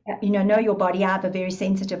know your body. I have a very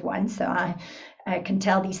sensitive one, so I can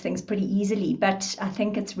tell these things pretty easily, but I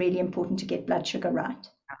think it's really important to get blood sugar right.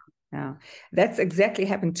 Yeah, that's exactly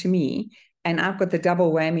happened to me. And I've got the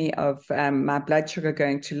double whammy of my blood sugar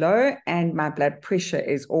going too low and my blood pressure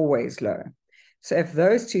is always low. So if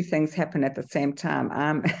those 2 things happen at the same time,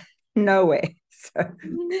 I'm nowhere. So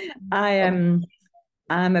I'm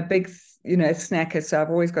a big, snacker. So I've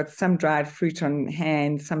always got some dried fruit on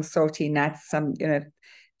hand, some salty nuts, some,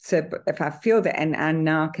 so if I feel that, and I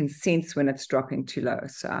now can sense when it's dropping too low.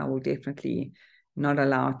 So I will definitely not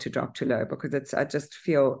allow it to drop too low, because I just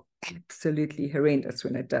feel absolutely horrendous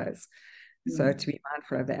when it does. So to be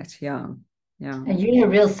mindful of that. Yeah. And you're a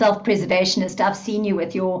real self-preservationist. I've seen you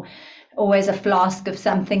with your always a flask of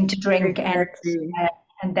something to drink, Exactly.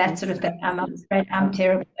 and that sort of thing. I'm Exactly. afraid I'm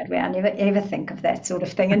terrible that way. I never ever think of that sort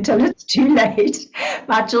of thing until it's too late.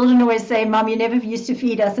 My children always say, "Mum, you never used to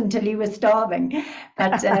feed us until you were starving."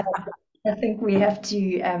 But I think we have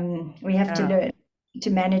to learn to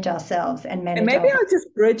manage ourselves and And manage maybe our. I'll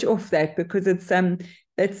just bridge off that, because it's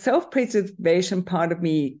that self-preservation part of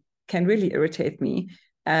me can really irritate me.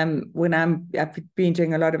 When I've been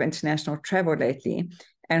doing a lot of international travel lately,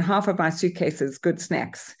 and half of my suitcase is good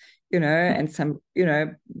snacks, and some,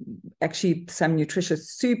 actually some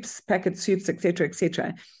nutritious soups, packet soups,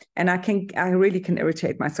 etc. And I really can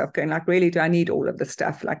irritate myself, going like, really, do I need all of this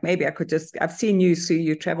stuff? Like, maybe I could just, I've seen you, Sue,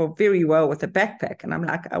 you travel very well with a backpack. And I'm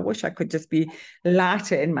like, I wish I could just be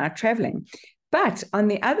lighter in my traveling. But on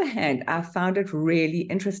the other hand, I found it really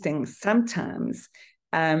interesting. Sometimes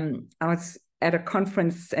I was at a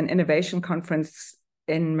conference, an innovation conference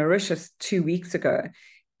in Mauritius 2 weeks ago.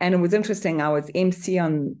 And it was interesting. I was MC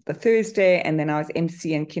on the Thursday, and then I was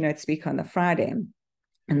MC and keynote speaker on the Friday.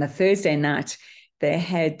 And the Thursday night, they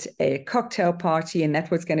had a cocktail party, and that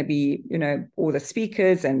was going to be, all the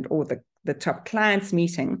speakers and all the top clients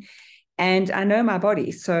meeting. And I know my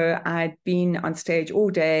body. So I'd been on stage all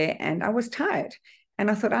day and I was tired. And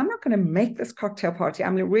I thought, I'm not going to make this cocktail party.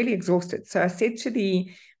 I'm really exhausted. So I said to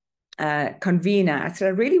the convener, I said,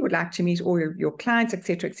 I really would like to meet all of your clients,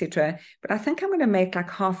 etc., but I think I'm going to make like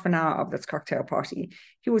half an hour of this cocktail party.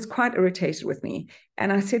 He was quite irritated with me.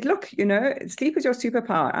 And I said, look, sleep is your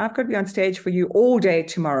superpower. I've got to be on stage for you all day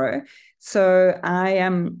tomorrow. So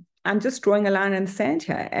I'm just drawing a line in the sand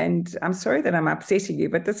here. And I'm sorry that I'm upsetting you,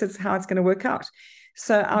 but this is how it's going to work out.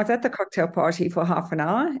 So I was at the cocktail party for half an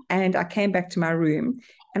hour, and I came back to my room.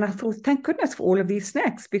 And I thought, thank goodness for all of these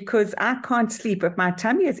snacks, because I can't sleep if my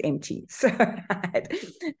tummy is empty. So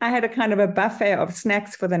I had a kind of a buffet of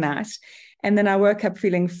snacks for the night. And then I woke up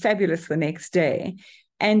feeling fabulous the next day.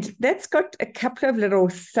 And that's got a couple of little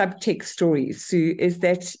subtext stories, Sue, is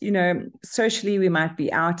that, socially we might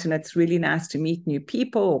be out and it's really nice to meet new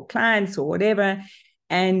people or clients or whatever.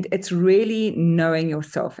 And it's really knowing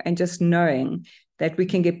yourself and just knowing that we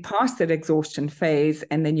can get past that exhaustion phase.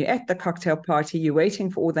 And then you're at the cocktail party, you're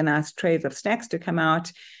waiting for all the nice trays of snacks to come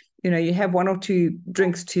out. You have one or two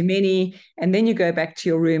drinks too many, and then you go back to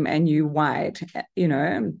your room and you wired,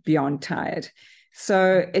 beyond tired.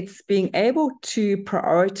 So it's being able to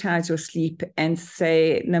prioritize your sleep and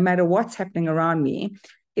say, no matter what's happening around me,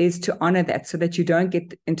 is to honor that so that you don't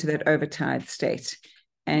get into that overtired state.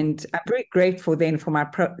 And I'm very grateful then for my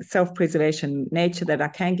self-preservation nature, that I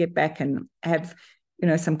can get back and have,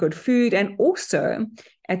 some good food. And also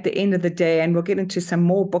at the end of the day, and we'll get into some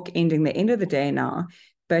more book ending the end of the day now,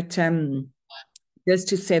 but just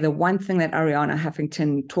to say, the one thing that Ariana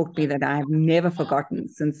Huffington taught me that I have never forgotten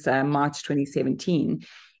since March 2017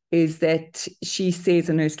 is that she says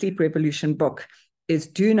in her Sleep Revolution book is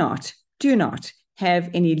do not have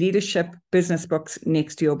any leadership business books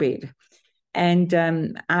next to your bed.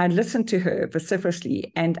 And I listened to her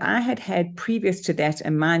vociferously. And I had previous to that a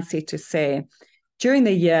mindset to say, during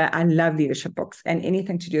the year, I love leadership books and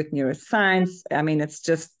anything to do with neuroscience. I mean,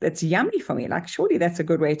 it's yummy for me. Like, surely that's a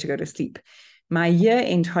good way to go to sleep. My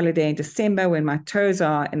year-end holiday in December, when my toes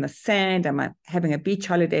are in the sand, I'm having a beach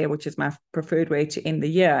holiday, which is my preferred way to end the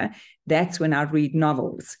year. That's when I'd read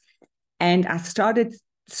novels. And I started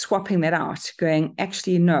swapping that out, going,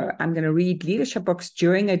 actually, no, I'm going to read leadership books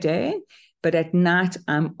during a day, but at night,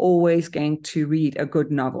 I'm always going to read a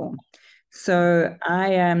good novel. So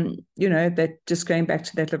I am, that just going back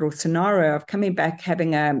to that little scenario of coming back,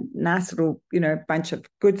 having a nice little, bunch of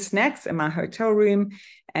good snacks in my hotel room,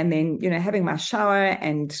 and then, having my shower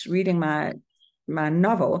and reading my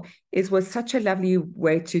novel was such a lovely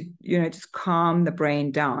way to, just calm the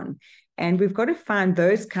brain down. And we've got to find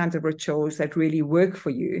those kinds of rituals that really work for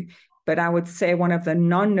you. But I would say one of the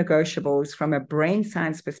non-negotiables from a brain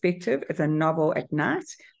science perspective is a novel at night,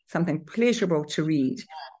 something pleasurable to read,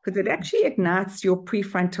 because it actually ignites your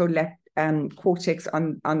prefrontal cortex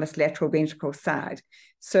on this lateral ventricle side.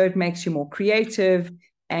 So it makes you more creative,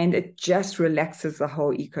 and it just relaxes the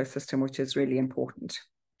whole ecosystem, which is really important.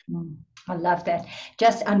 I love that.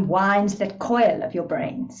 Just unwinds that coil of your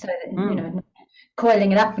brain. So,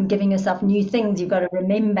 coiling it up and giving yourself new things you've got to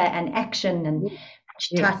remember and action, and which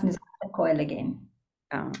tightens the coil again.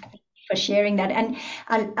 For sharing that. And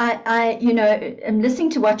I am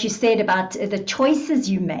listening to what you said about the choices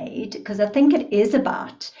you made, because I think it is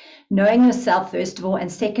about knowing yourself, first of all,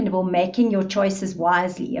 and second of all, making your choices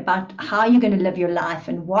wisely about how you're going to live your life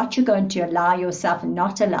and what you're going to allow yourself and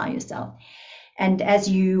not allow yourself. And as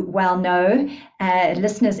you well know,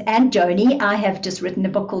 listeners and Joni, I have just written a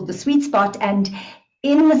book called The Sweet Spot. And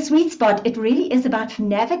in The Sweet Spot, it really is about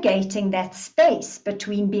navigating that space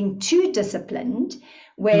between being too disciplined,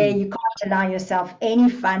 where you can't allow yourself any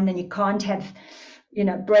fun and you can't have,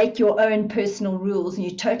 break your own personal rules and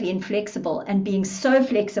you're totally inflexible, and being so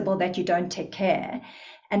flexible that you don't take care.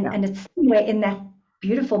 And it's somewhere in that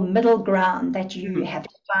beautiful middle ground that you have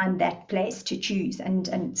to find that place to choose. And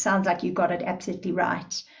it sounds like you got it absolutely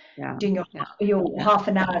right. Doing your half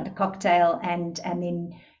an hour at the cocktail and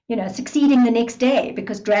then, succeeding the next day,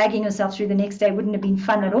 because dragging yourself through the next day wouldn't have been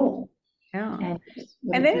fun at all. And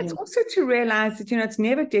then it's also to realize that, it's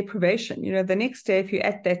never deprivation. The next day, if you're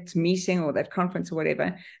at that meeting or that conference or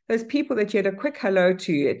whatever, those people that you had a quick hello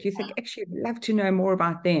to, you think, actually, I'd love to know more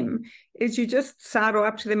about them, is you just sidle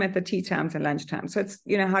up to them at the tea times and lunchtime. So it's,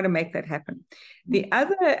 how to make that happen. The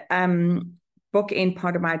other bookend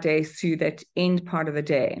part of my day, Sue, that end part of the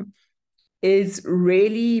day, is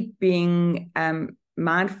really being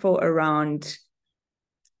mindful around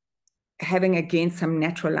having, again, some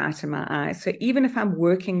natural light in my eyes. So even if I'm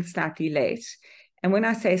working slightly late, and when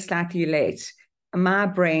I say slightly late, my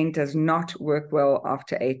brain does not work well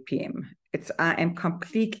after 8 p.m. I am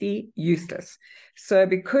completely useless. So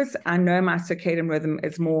because I know my circadian rhythm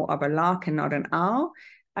is more of a lark and not an owl,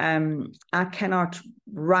 I cannot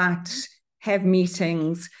write, have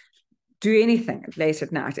meetings, do anything late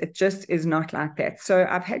at night. It just is not like that. So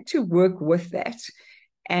I've had to work with that.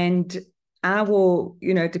 And I will,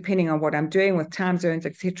 depending on what I'm doing with time zones,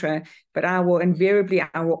 etc., but I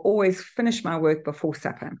will always finish my work before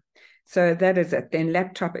supper. So that is it. Then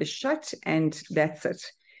laptop is shut and that's it.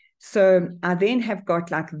 So I then have got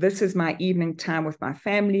this is my evening time with my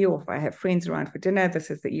family, or if I have friends around for dinner, this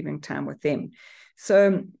is the evening time with them.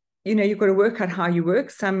 So, you've got to work out how you work.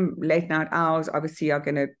 Some late night owls obviously are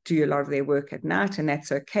going to do a lot of their work at night, and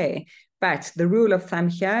that's okay. But the rule of thumb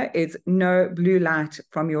here is no blue light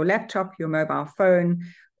from your laptop, your mobile phone,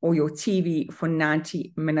 or your TV for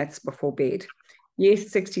 90 minutes before bed.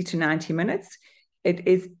 Yes, 60 to 90 minutes. It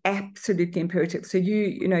is absolutely imperative. So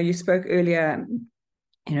you spoke earlier,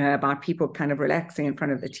 about people kind of relaxing in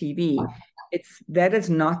front of the TV. That is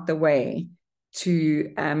not the way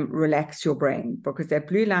to relax your brain, because that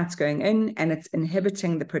blue light's going in and it's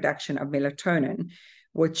inhibiting the production of melatonin,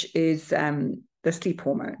 which is the sleep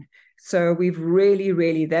hormone. So we've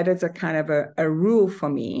really, that is a kind of a rule for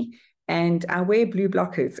me. And I wear blue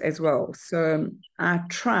blockers as well. So I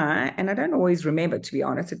try, and I don't always remember, to be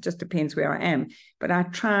honest, it just depends where I am. But I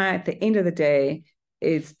try at the end of the day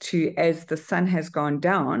is to, as the sun has gone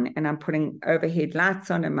down and I'm putting overhead lights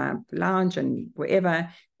on in my lounge and wherever,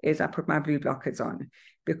 is I put my blue blockers on,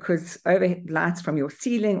 because overhead lights from your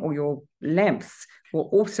ceiling or your lamps will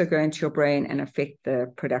also go into your brain and affect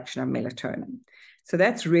the production of melatonin. So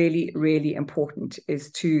that's really, really important,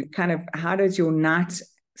 is to kind of, how does your night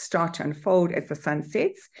start to unfold as the sun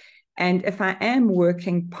sets? And if I am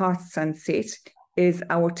working past sunset, is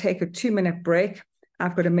I will take a 2-minute break.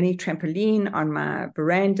 I've got a mini trampoline on my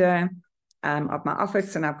veranda of my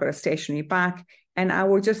office, and I've got a stationary bike, and I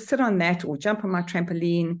will just sit on that or jump on my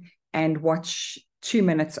trampoline and watch 2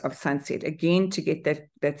 minutes of sunset, again, to get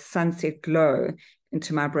that sunset glow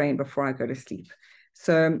into my brain before I go to sleep.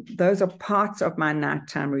 So those are parts of my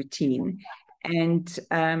nighttime routine. And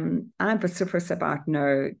I'm vociferous about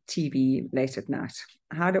no TV late at night.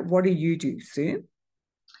 What do you do, Sue?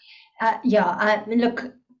 Look,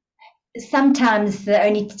 sometimes the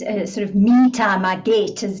only sort of me time I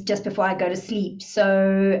get is just before I go to sleep.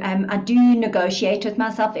 So I do negotiate with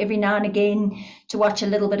myself every now and again to watch a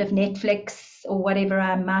little bit of Netflix or whatever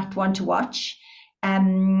I might want to watch.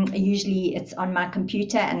 Usually it's on my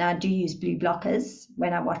computer, and I do use blue blockers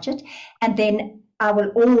when I watch it. And then I will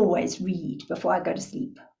always read before I go to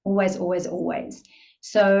sleep. Always, always, always.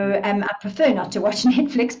 So I prefer not to watch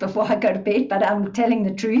Netflix before I go to bed, but I'm telling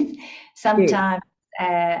the truth. Sometimes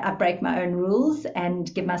I break my own rules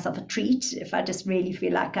and give myself a treat if I just really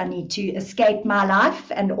feel like I need to escape my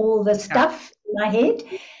life and all the stuff in my head.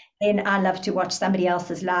 Then I love to watch somebody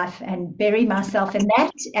else's life and bury myself in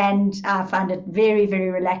that, and I find it very,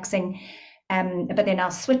 very relaxing. But then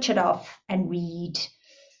I'll switch it off and read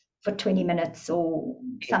for 20 minutes or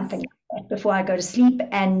something like that before I go to sleep,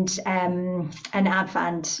 and I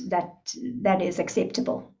find that is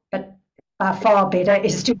acceptable. But by far better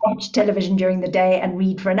is to watch television during the day and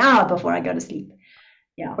read for an hour before I go to sleep.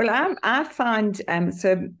 Yeah. Well, I find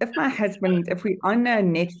so if we're on a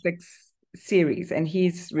Netflix series and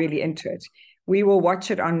he's really into it, we will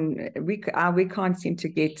watch it on, we can't seem to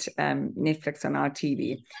get Netflix on our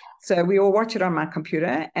TV. So we will watch it on my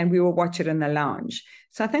computer and we will watch it in the lounge.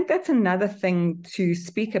 So I think that's another thing to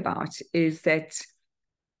speak about, is that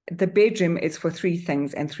the bedroom is for three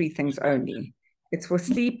things and three things only. It's for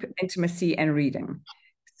sleep, intimacy, and reading.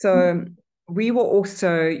 So we will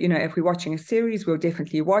also, if we're watching a series, we'll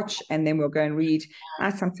definitely watch and then we'll go and read.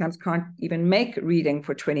 I sometimes can't even make reading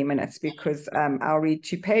for 20 minutes because I'll read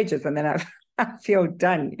 2 pages and then I feel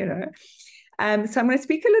done, So I'm going to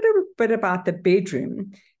speak a little bit about the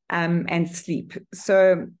bedroom and sleep.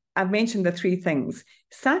 So I've mentioned the three things.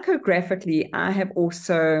 Psychographically, I have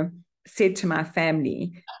also said to my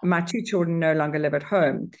family, my 2 children no longer live at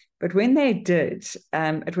home, but when they did,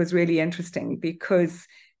 it was really interesting because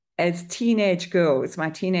as my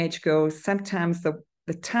teenage girls, sometimes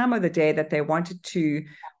the time of the day that they wanted to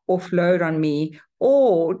offload on me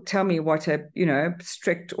or tell me what a,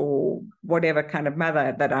 strict or whatever kind of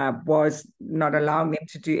mother that I was, not allowing them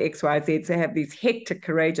to do X, Y, Z, to have these hectic,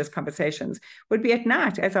 courageous conversations, would be at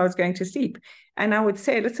night as I was going to sleep. And I would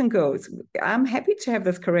say, listen, girls, I'm happy to have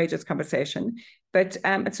this courageous conversation, but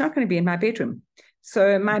it's not going to be in my bedroom.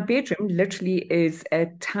 So my bedroom literally is a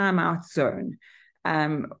timeout zone.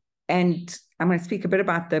 And I'm going to speak a bit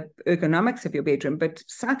about the ergonomics of your bedroom, but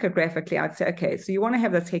psychographically, I'd say, okay, so you want to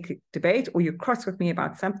have this hectic debate, or you're cross with me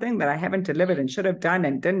about something that I haven't delivered and should have done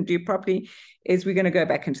and didn't do properly, is we're going to go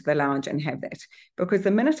back into the lounge and have that. Because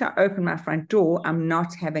the minute I open my front door, I'm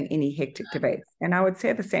not having any hectic debates. And I would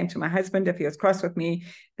say the same to my husband if he was cross with me,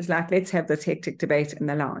 is like, let's have this hectic debate in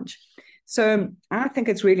the lounge. So I think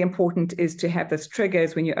it's really important is to have this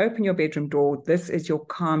triggers when you open your bedroom door. This is your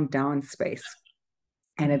calm down space.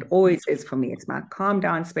 And it always is for me. It's my calm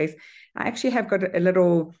down space. I actually have got a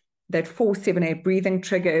little, that 4-7-8 breathing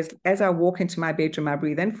triggers. As I walk into my bedroom, I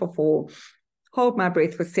breathe in for 4, hold my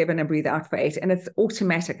breath for 7 and breathe out for 8. And it's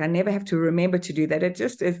automatic. I never have to remember to do that. It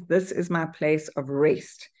just is, this is my place of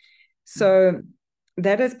rest. So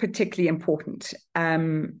that is particularly important.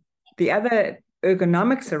 The other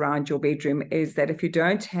ergonomics around your bedroom is that if you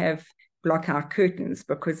don't have blackout curtains,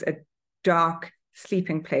 because a dark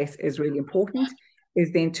sleeping place is really important,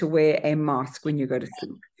 is then to wear a mask when you go to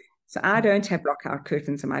sleep. So I don't have blackout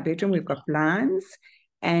curtains in my bedroom. We've got blinds,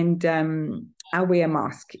 and I wear a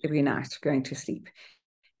mask every night going to sleep.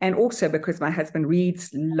 And also because my husband reads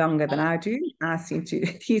longer than I do, I seem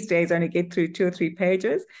to these days only get through 2 or 3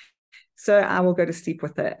 pages. So I will go to sleep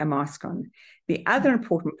with a mask on. The other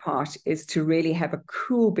important part is to really have a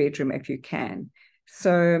cool bedroom if you can.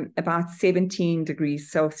 So about 17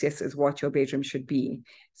 degrees Celsius is what your bedroom should be.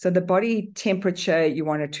 So the body temperature, you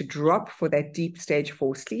want it to drop for that deep stage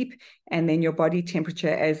 4 sleep. And then your body temperature,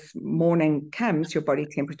 as morning comes, your body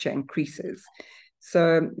temperature increases.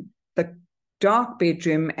 So the dark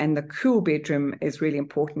bedroom and the cool bedroom is really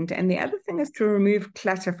important. And the other thing is to remove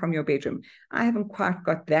clutter from your bedroom. I haven't quite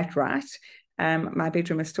got that right. My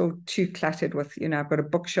bedroom is still too cluttered with, I've got a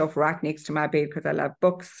bookshelf right next to my bed because I love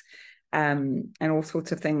books. And all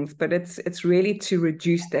sorts of things, but it's really to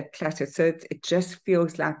reduce that clutter. So it just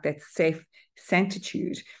feels like that safe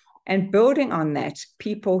sanctitude. And building on that,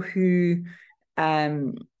 people who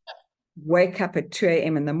wake up at 2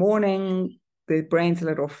 a.m. in the morning, their brain's a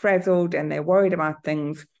little frazzled and they're worried about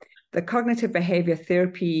things. The cognitive behavior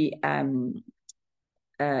therapy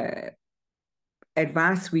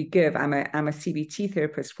advice we give, I'm a CBT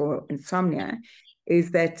therapist for insomnia,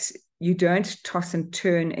 is that you don't toss and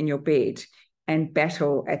turn in your bed and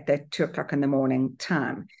battle at that 2 o'clock in the morning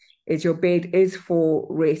time. Is your bed is for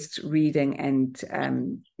rest, reading,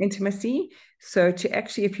 and intimacy. So to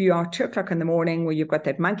actually, if you are 2 o'clock in the morning where you've got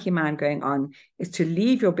that monkey mind going on, is to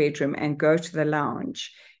leave your bedroom and go to the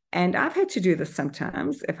lounge. And I've had to do this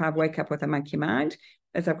sometimes if I wake up with a monkey mind,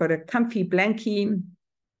 as I've got a comfy blankie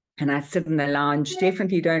and I sit in the lounge.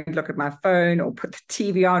 Definitely don't look at my phone or put the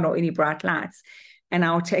TV on or any bright lights. And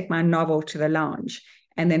I'll take my novel to the lounge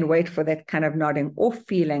and then wait for that kind of nodding off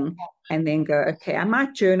feeling and then go, okay, I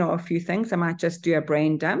might journal a few things. I might just do a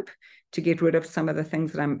brain dump to get rid of some of the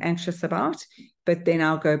things that I'm anxious about. But then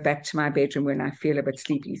I'll go back to my bedroom when I feel a bit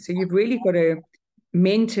sleepy. So you've really got to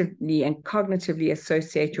mentally and cognitively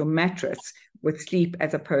associate your mattress with sleep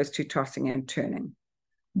as opposed to tossing and turning.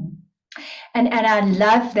 And I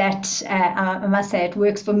love that. I must say it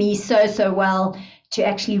works for me so well to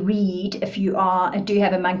actually read if you do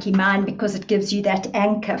have a monkey mind, because it gives you that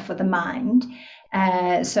anchor for the mind.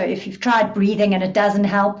 So if you've tried breathing and it doesn't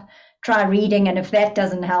help, try reading, and if that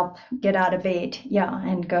doesn't help, get out of bed,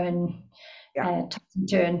 and go and toss and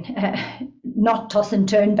turn. Not toss and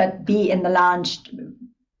turn, but be in the lounge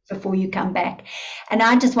before you come back. And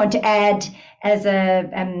I just want to add, as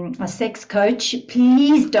a sex coach,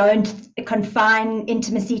 please don't confine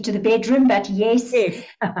intimacy to the bedroom. But yes, Yes.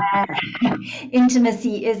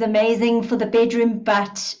 intimacy is amazing for the bedroom,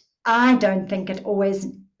 but I don't think it always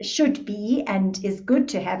should be and is good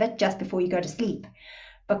to have it just before you go to sleep,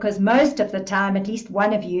 because most of the time, at least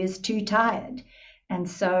one of you is too tired. And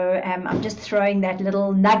so I'm just throwing that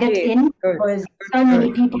little nugget Yes, in, good, because good, so many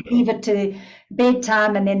good. people leave it to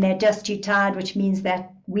bedtime and then they're just too tired, which means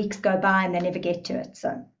that weeks go by and they never get to it.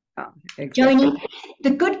 So, Oh, exactly. Joni,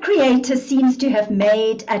 the good creator seems to have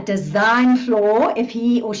made a design flaw, if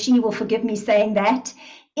he or she will forgive me saying that,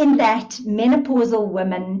 in that menopausal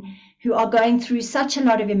women who are going through such a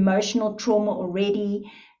lot of emotional trauma already,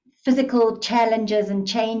 physical challenges and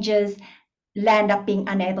changes, land up being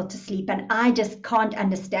unable to sleep. And I just can't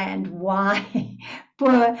understand why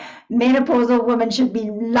poor menopausal women should be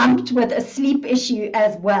lumped with a sleep issue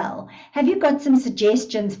as well. Have you got some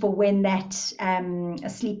suggestions for when that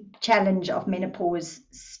sleep challenge of menopause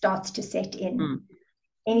starts to set in? Mm.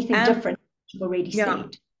 Anything different you've already Yeah.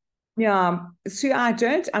 said? Yeah, so I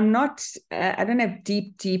don't have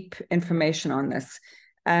deep information on this.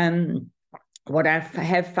 What I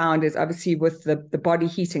have found is obviously with the body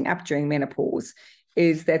heating up during menopause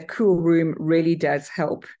is that cool room really does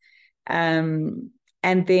help. And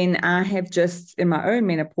then I have just in my own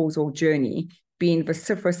menopausal journey been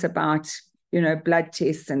vociferous about, blood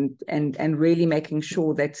tests and really making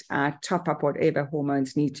sure that I top up whatever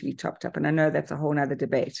hormones need to be topped up. And I know that's a whole nother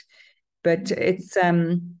debate, but it's,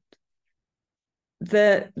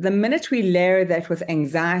 the minute we layer that with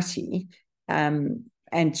anxiety, and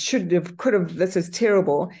could have, this is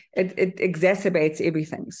terrible, it exacerbates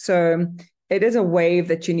everything. So it is a wave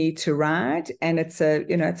that you need to ride, and it's a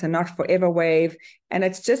not forever wave, and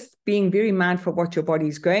it's just being very mindful of what your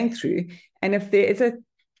body's going through. And if there is a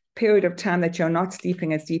period of time that you're not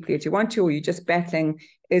sleeping as deeply as you want to, or you're just battling,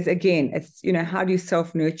 is again, it's, how do you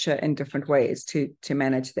self-nurture in different ways to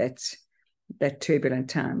manage that turbulent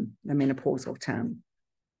time, the menopausal time.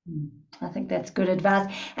 I think that's good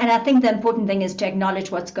advice. And I think the important thing is to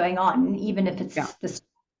acknowledge what's going on, even if it's this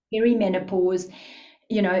perimenopause,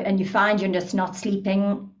 and you find you're just not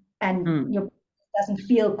sleeping and your doesn't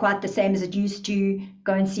feel quite the same as it used to.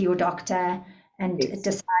 Go and see your doctor and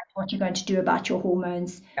decide what you're going to do about your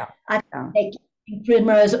hormones. I think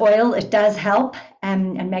primrose oil, it does help,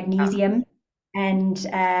 and magnesium, and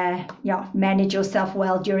manage yourself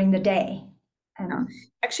well during the day.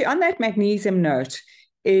 Actually, on that magnesium note,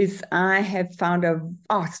 is I have found a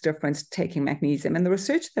vast difference taking magnesium. And the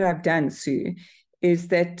research that I've done, Sue, is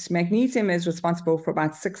that magnesium is responsible for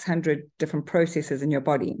about 600 different processes in your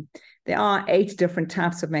body. There are 8 different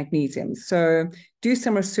types of magnesium. So do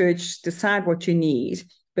some research, decide what you need,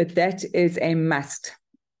 but that is a must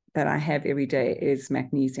that I have every day is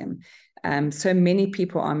magnesium. So many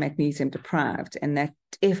people are magnesium deprived, and that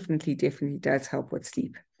definitely does help with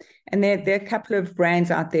sleep. And there are a couple of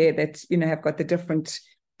brands out there that, have got the different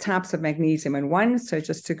types of magnesium in one. So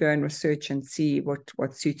just to go and research and see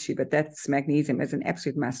what suits you. But that's magnesium is an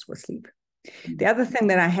absolute must for sleep. The other thing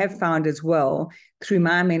that I have found as well through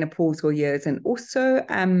my menopausal years, and also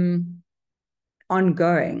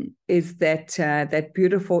ongoing, is that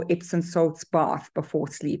beautiful Epsom salts bath before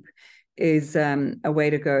sleep is a way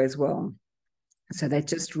to go as well. So that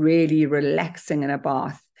just really relaxing in a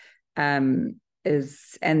bath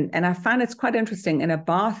is, and I find it's quite interesting. In a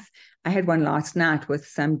bath, I had one last night with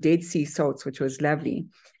some Dead Sea salts, which was lovely.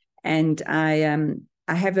 And I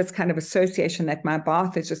have this kind of association that my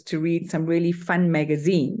bath is just to read some really fun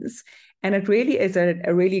magazines. And it really is a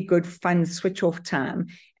really good, fun switch off time.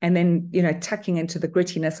 And then, tucking into the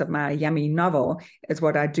grittiness of my yummy novel is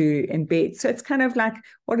what I do in bed. So it's kind of like,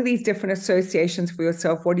 what are these different associations for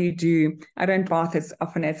yourself? What do you do? I don't bath as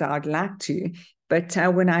often as I'd like to. But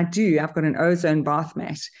when I do, I've got an ozone bath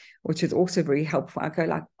mat, which is also very helpful. I go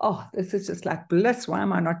like, oh, this is just like bliss. Why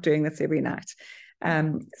am I not doing this every night?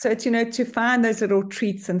 So it's, to find those little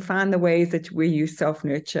treats and find the ways that where you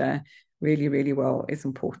self-nurture really, really well is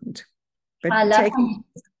important. But taking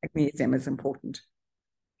magnesium is important.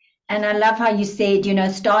 And I love how you said,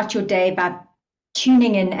 start your day by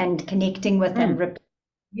tuning in and connecting with and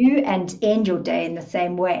you, and end your day in the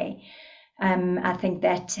same way. I think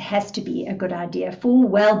that has to be a good idea for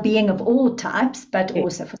well-being of all types, but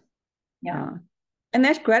also for, And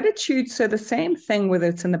that gratitude, so the same thing, whether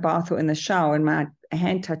it's in the bath or in the shower, and my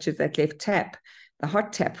hand touches that left tap, the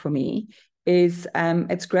hot tap for me, is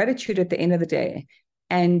it's gratitude at the end of the day.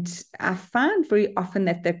 And I find very often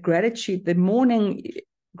that gratitude, the morning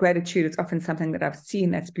gratitude, is often something that I've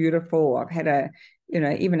seen that's beautiful. I've had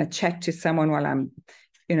even a chat to someone while I'm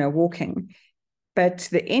walking. But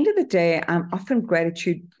to the end of the day, I'm often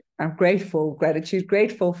grateful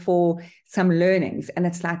for some learnings. And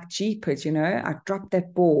it's like, jeepers, I dropped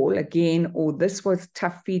that ball again, or this was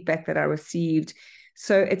tough feedback that I received.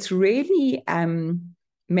 So it's really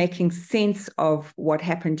making sense of what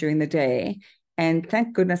happened during the day. And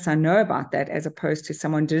thank goodness I know about that, as opposed to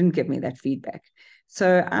someone didn't give me that feedback.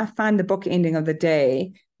 So I find the book ending of the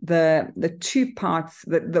day, the two parts,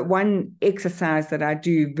 the one exercise that I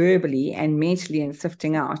do verbally and mentally and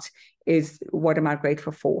sifting out is, what am I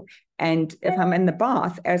grateful for? And if I'm in the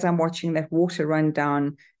bath, as I'm watching that water run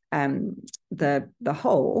down the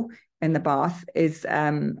hole in the bath, is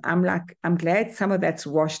I'm glad some of that's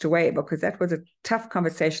washed away, because that was a tough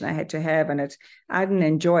conversation I had to have, and I didn't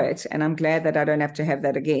enjoy it. And I'm glad that I don't have to have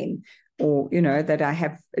that again, or, that I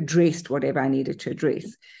have addressed whatever I needed to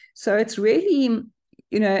address. So it's really,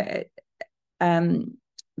 there's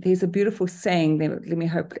a beautiful saying, let me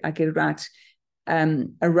hope I get it right.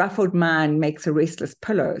 A ruffled mind makes a restless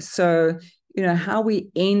pillow. So, how we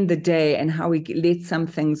end the day and how we let some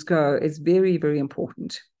things go is very, very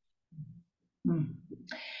important. And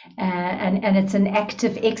it's an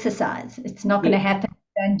active exercise. It's not going to happen if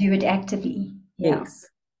you don't do it actively. Yes.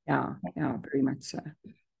 Yeah, very much so.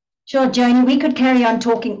 Sure, Joni, we could carry on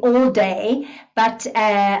talking all day, but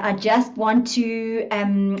I just want to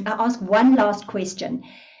ask one last question.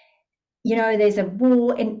 There's a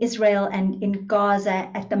war in Israel and in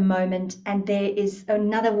Gaza at the moment, and there is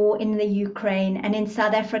another war in the Ukraine, and in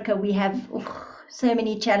South Africa we have so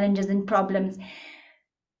many challenges and problems.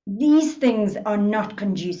 These things are not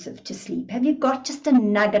conducive to sleep. Have you got just a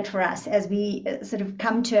nugget for us as we sort of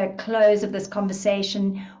come to a close of this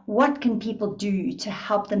conversation? What can people do to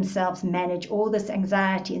help themselves manage all this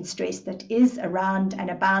anxiety and stress that is around and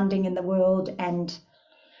abounding in the world and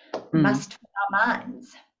must fill our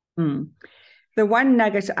minds? The one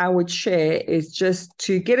nugget I would share is just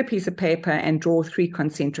to get a piece of paper and draw 3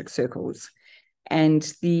 concentric circles. And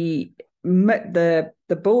the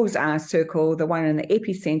bullseye circle, the one in the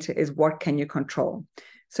epicenter, is what can you control?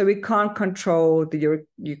 So we can't control the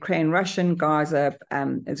Ukraine, Russian, Gaza,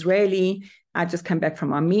 Israeli. I just come back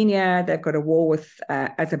from Armenia. They've got a war with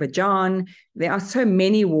Azerbaijan. There are so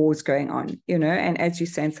many wars going on, and as you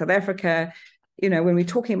say, in South Africa, when we're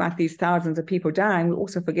talking about these thousands of people dying, we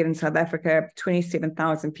also forget in South Africa,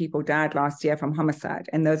 27,000 people died last year from homicide.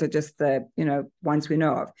 And those are just the, ones we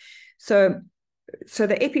know of. So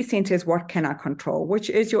the epicenter is what can I control, which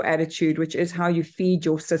is your attitude, which is how you feed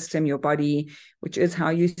your system, your body, which is how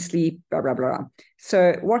you sleep, blah, blah, blah.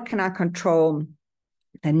 So what can I control?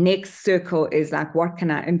 The next circle is like, what can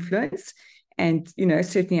I influence? And,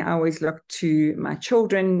 certainly I always look to my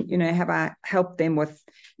children, have I helped them with,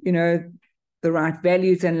 the right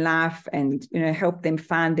values in life, and, help them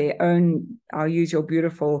find their own, I'll use your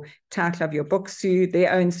beautiful title of your book, Sue,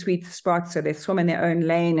 their own sweet spot. So they swim in their own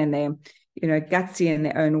lane and they're, gutsy in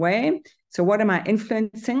their own way. So what am I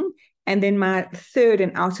influencing? And then my third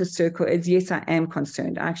and outer circle is, yes, I am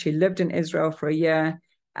concerned. I actually lived in Israel for a year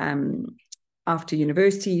after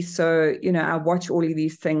university. So, I watch all of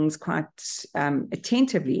these things quite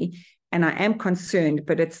attentively, and I am concerned,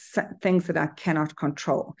 but it's things that I cannot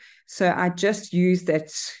control. So I just use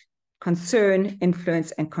that concern,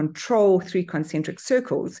 influence, and control 3 concentric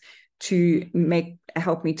circles to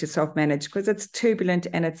help me to self-manage, because it's turbulent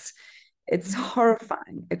and it's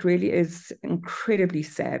horrifying. It really is incredibly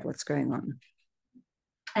sad what's going on.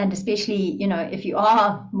 And especially, if you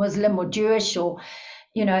are Muslim or Jewish, or,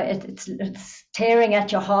 it's tearing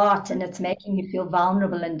at your heart and it's making you feel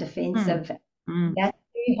vulnerable and defensive. That's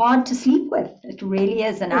very hard to sleep with. It really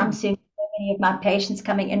is. And I'm seeing so many of my patients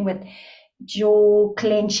coming in with jaw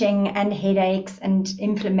clenching and headaches and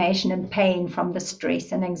inflammation and pain from the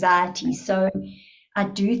stress and anxiety. So I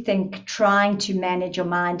do think trying to manage your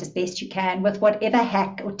mind as best you can with whatever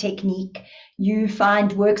hack or technique you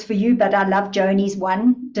find works for you. But I love Joni's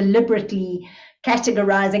one, deliberately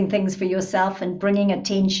categorizing things for yourself and bringing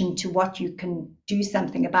attention to what you can do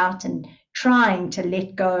something about, and trying to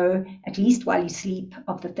let go, at least while you sleep,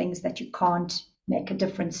 of the things that you can't make a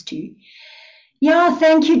difference to. Yeah,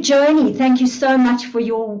 thank you, Joni. Thank you so much for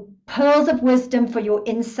your pearls of wisdom, for your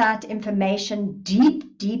insight, information,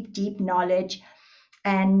 deep, deep, deep knowledge,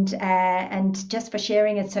 and just for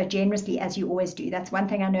sharing it so generously as you always do. That's one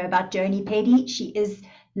thing I know about Joni Peddie. She is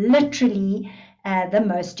literally the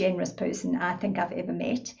most generous person I think I've ever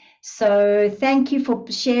met. So thank you for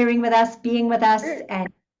sharing with us, being with us, and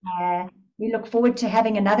we look forward to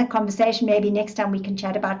having another conversation. Maybe next time we can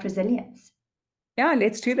chat about resilience. Yeah,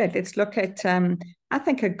 let's do that. Let's look at, I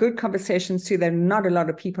think a good conversation too that not a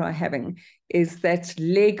lot of people are having is that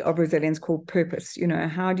leg of resilience called purpose.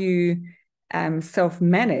 How do you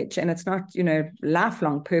self-manage? And it's not,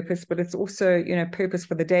 lifelong purpose, but it's also, purpose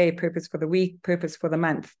for the day, purpose for the week, purpose for the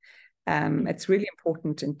month. It's really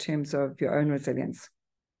important in terms of your own resilience.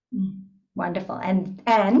 Wonderful.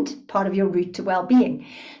 And part of your route to well-being.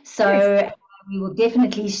 So Yes. we will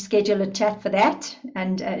definitely schedule a chat for that.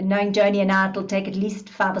 And knowing Joni and I, it'll take at least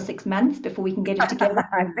 5 or 6 months before we can get it together.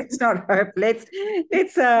 Let's not hope. Let's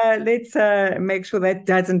make sure that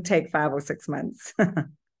doesn't take 5 or 6 months.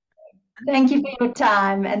 Thank you for your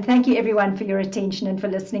time, and thank you everyone for your attention and for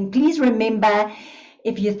listening. Please remember,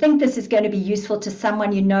 if you think this is going to be useful to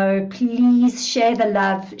someone you know, please share the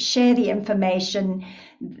love, share the information.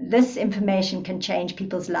 This information can change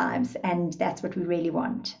people's lives, and that's what we really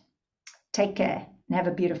want. Take care and have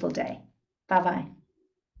a beautiful day. Bye-bye.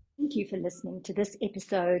 Thank you for listening to this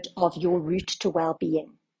episode of Your Route to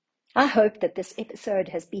Wellbeing. I hope that this episode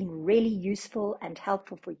has been really useful and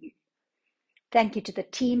helpful for you. Thank you to the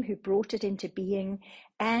team who brought it into being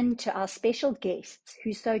and to our special guests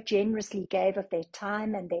who so generously gave of their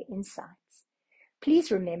time and their insights. Please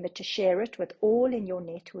remember to share it with all in your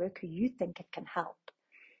network who you think it can help.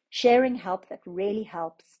 Sharing help that really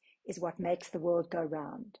helps is what makes the world go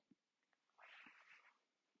round.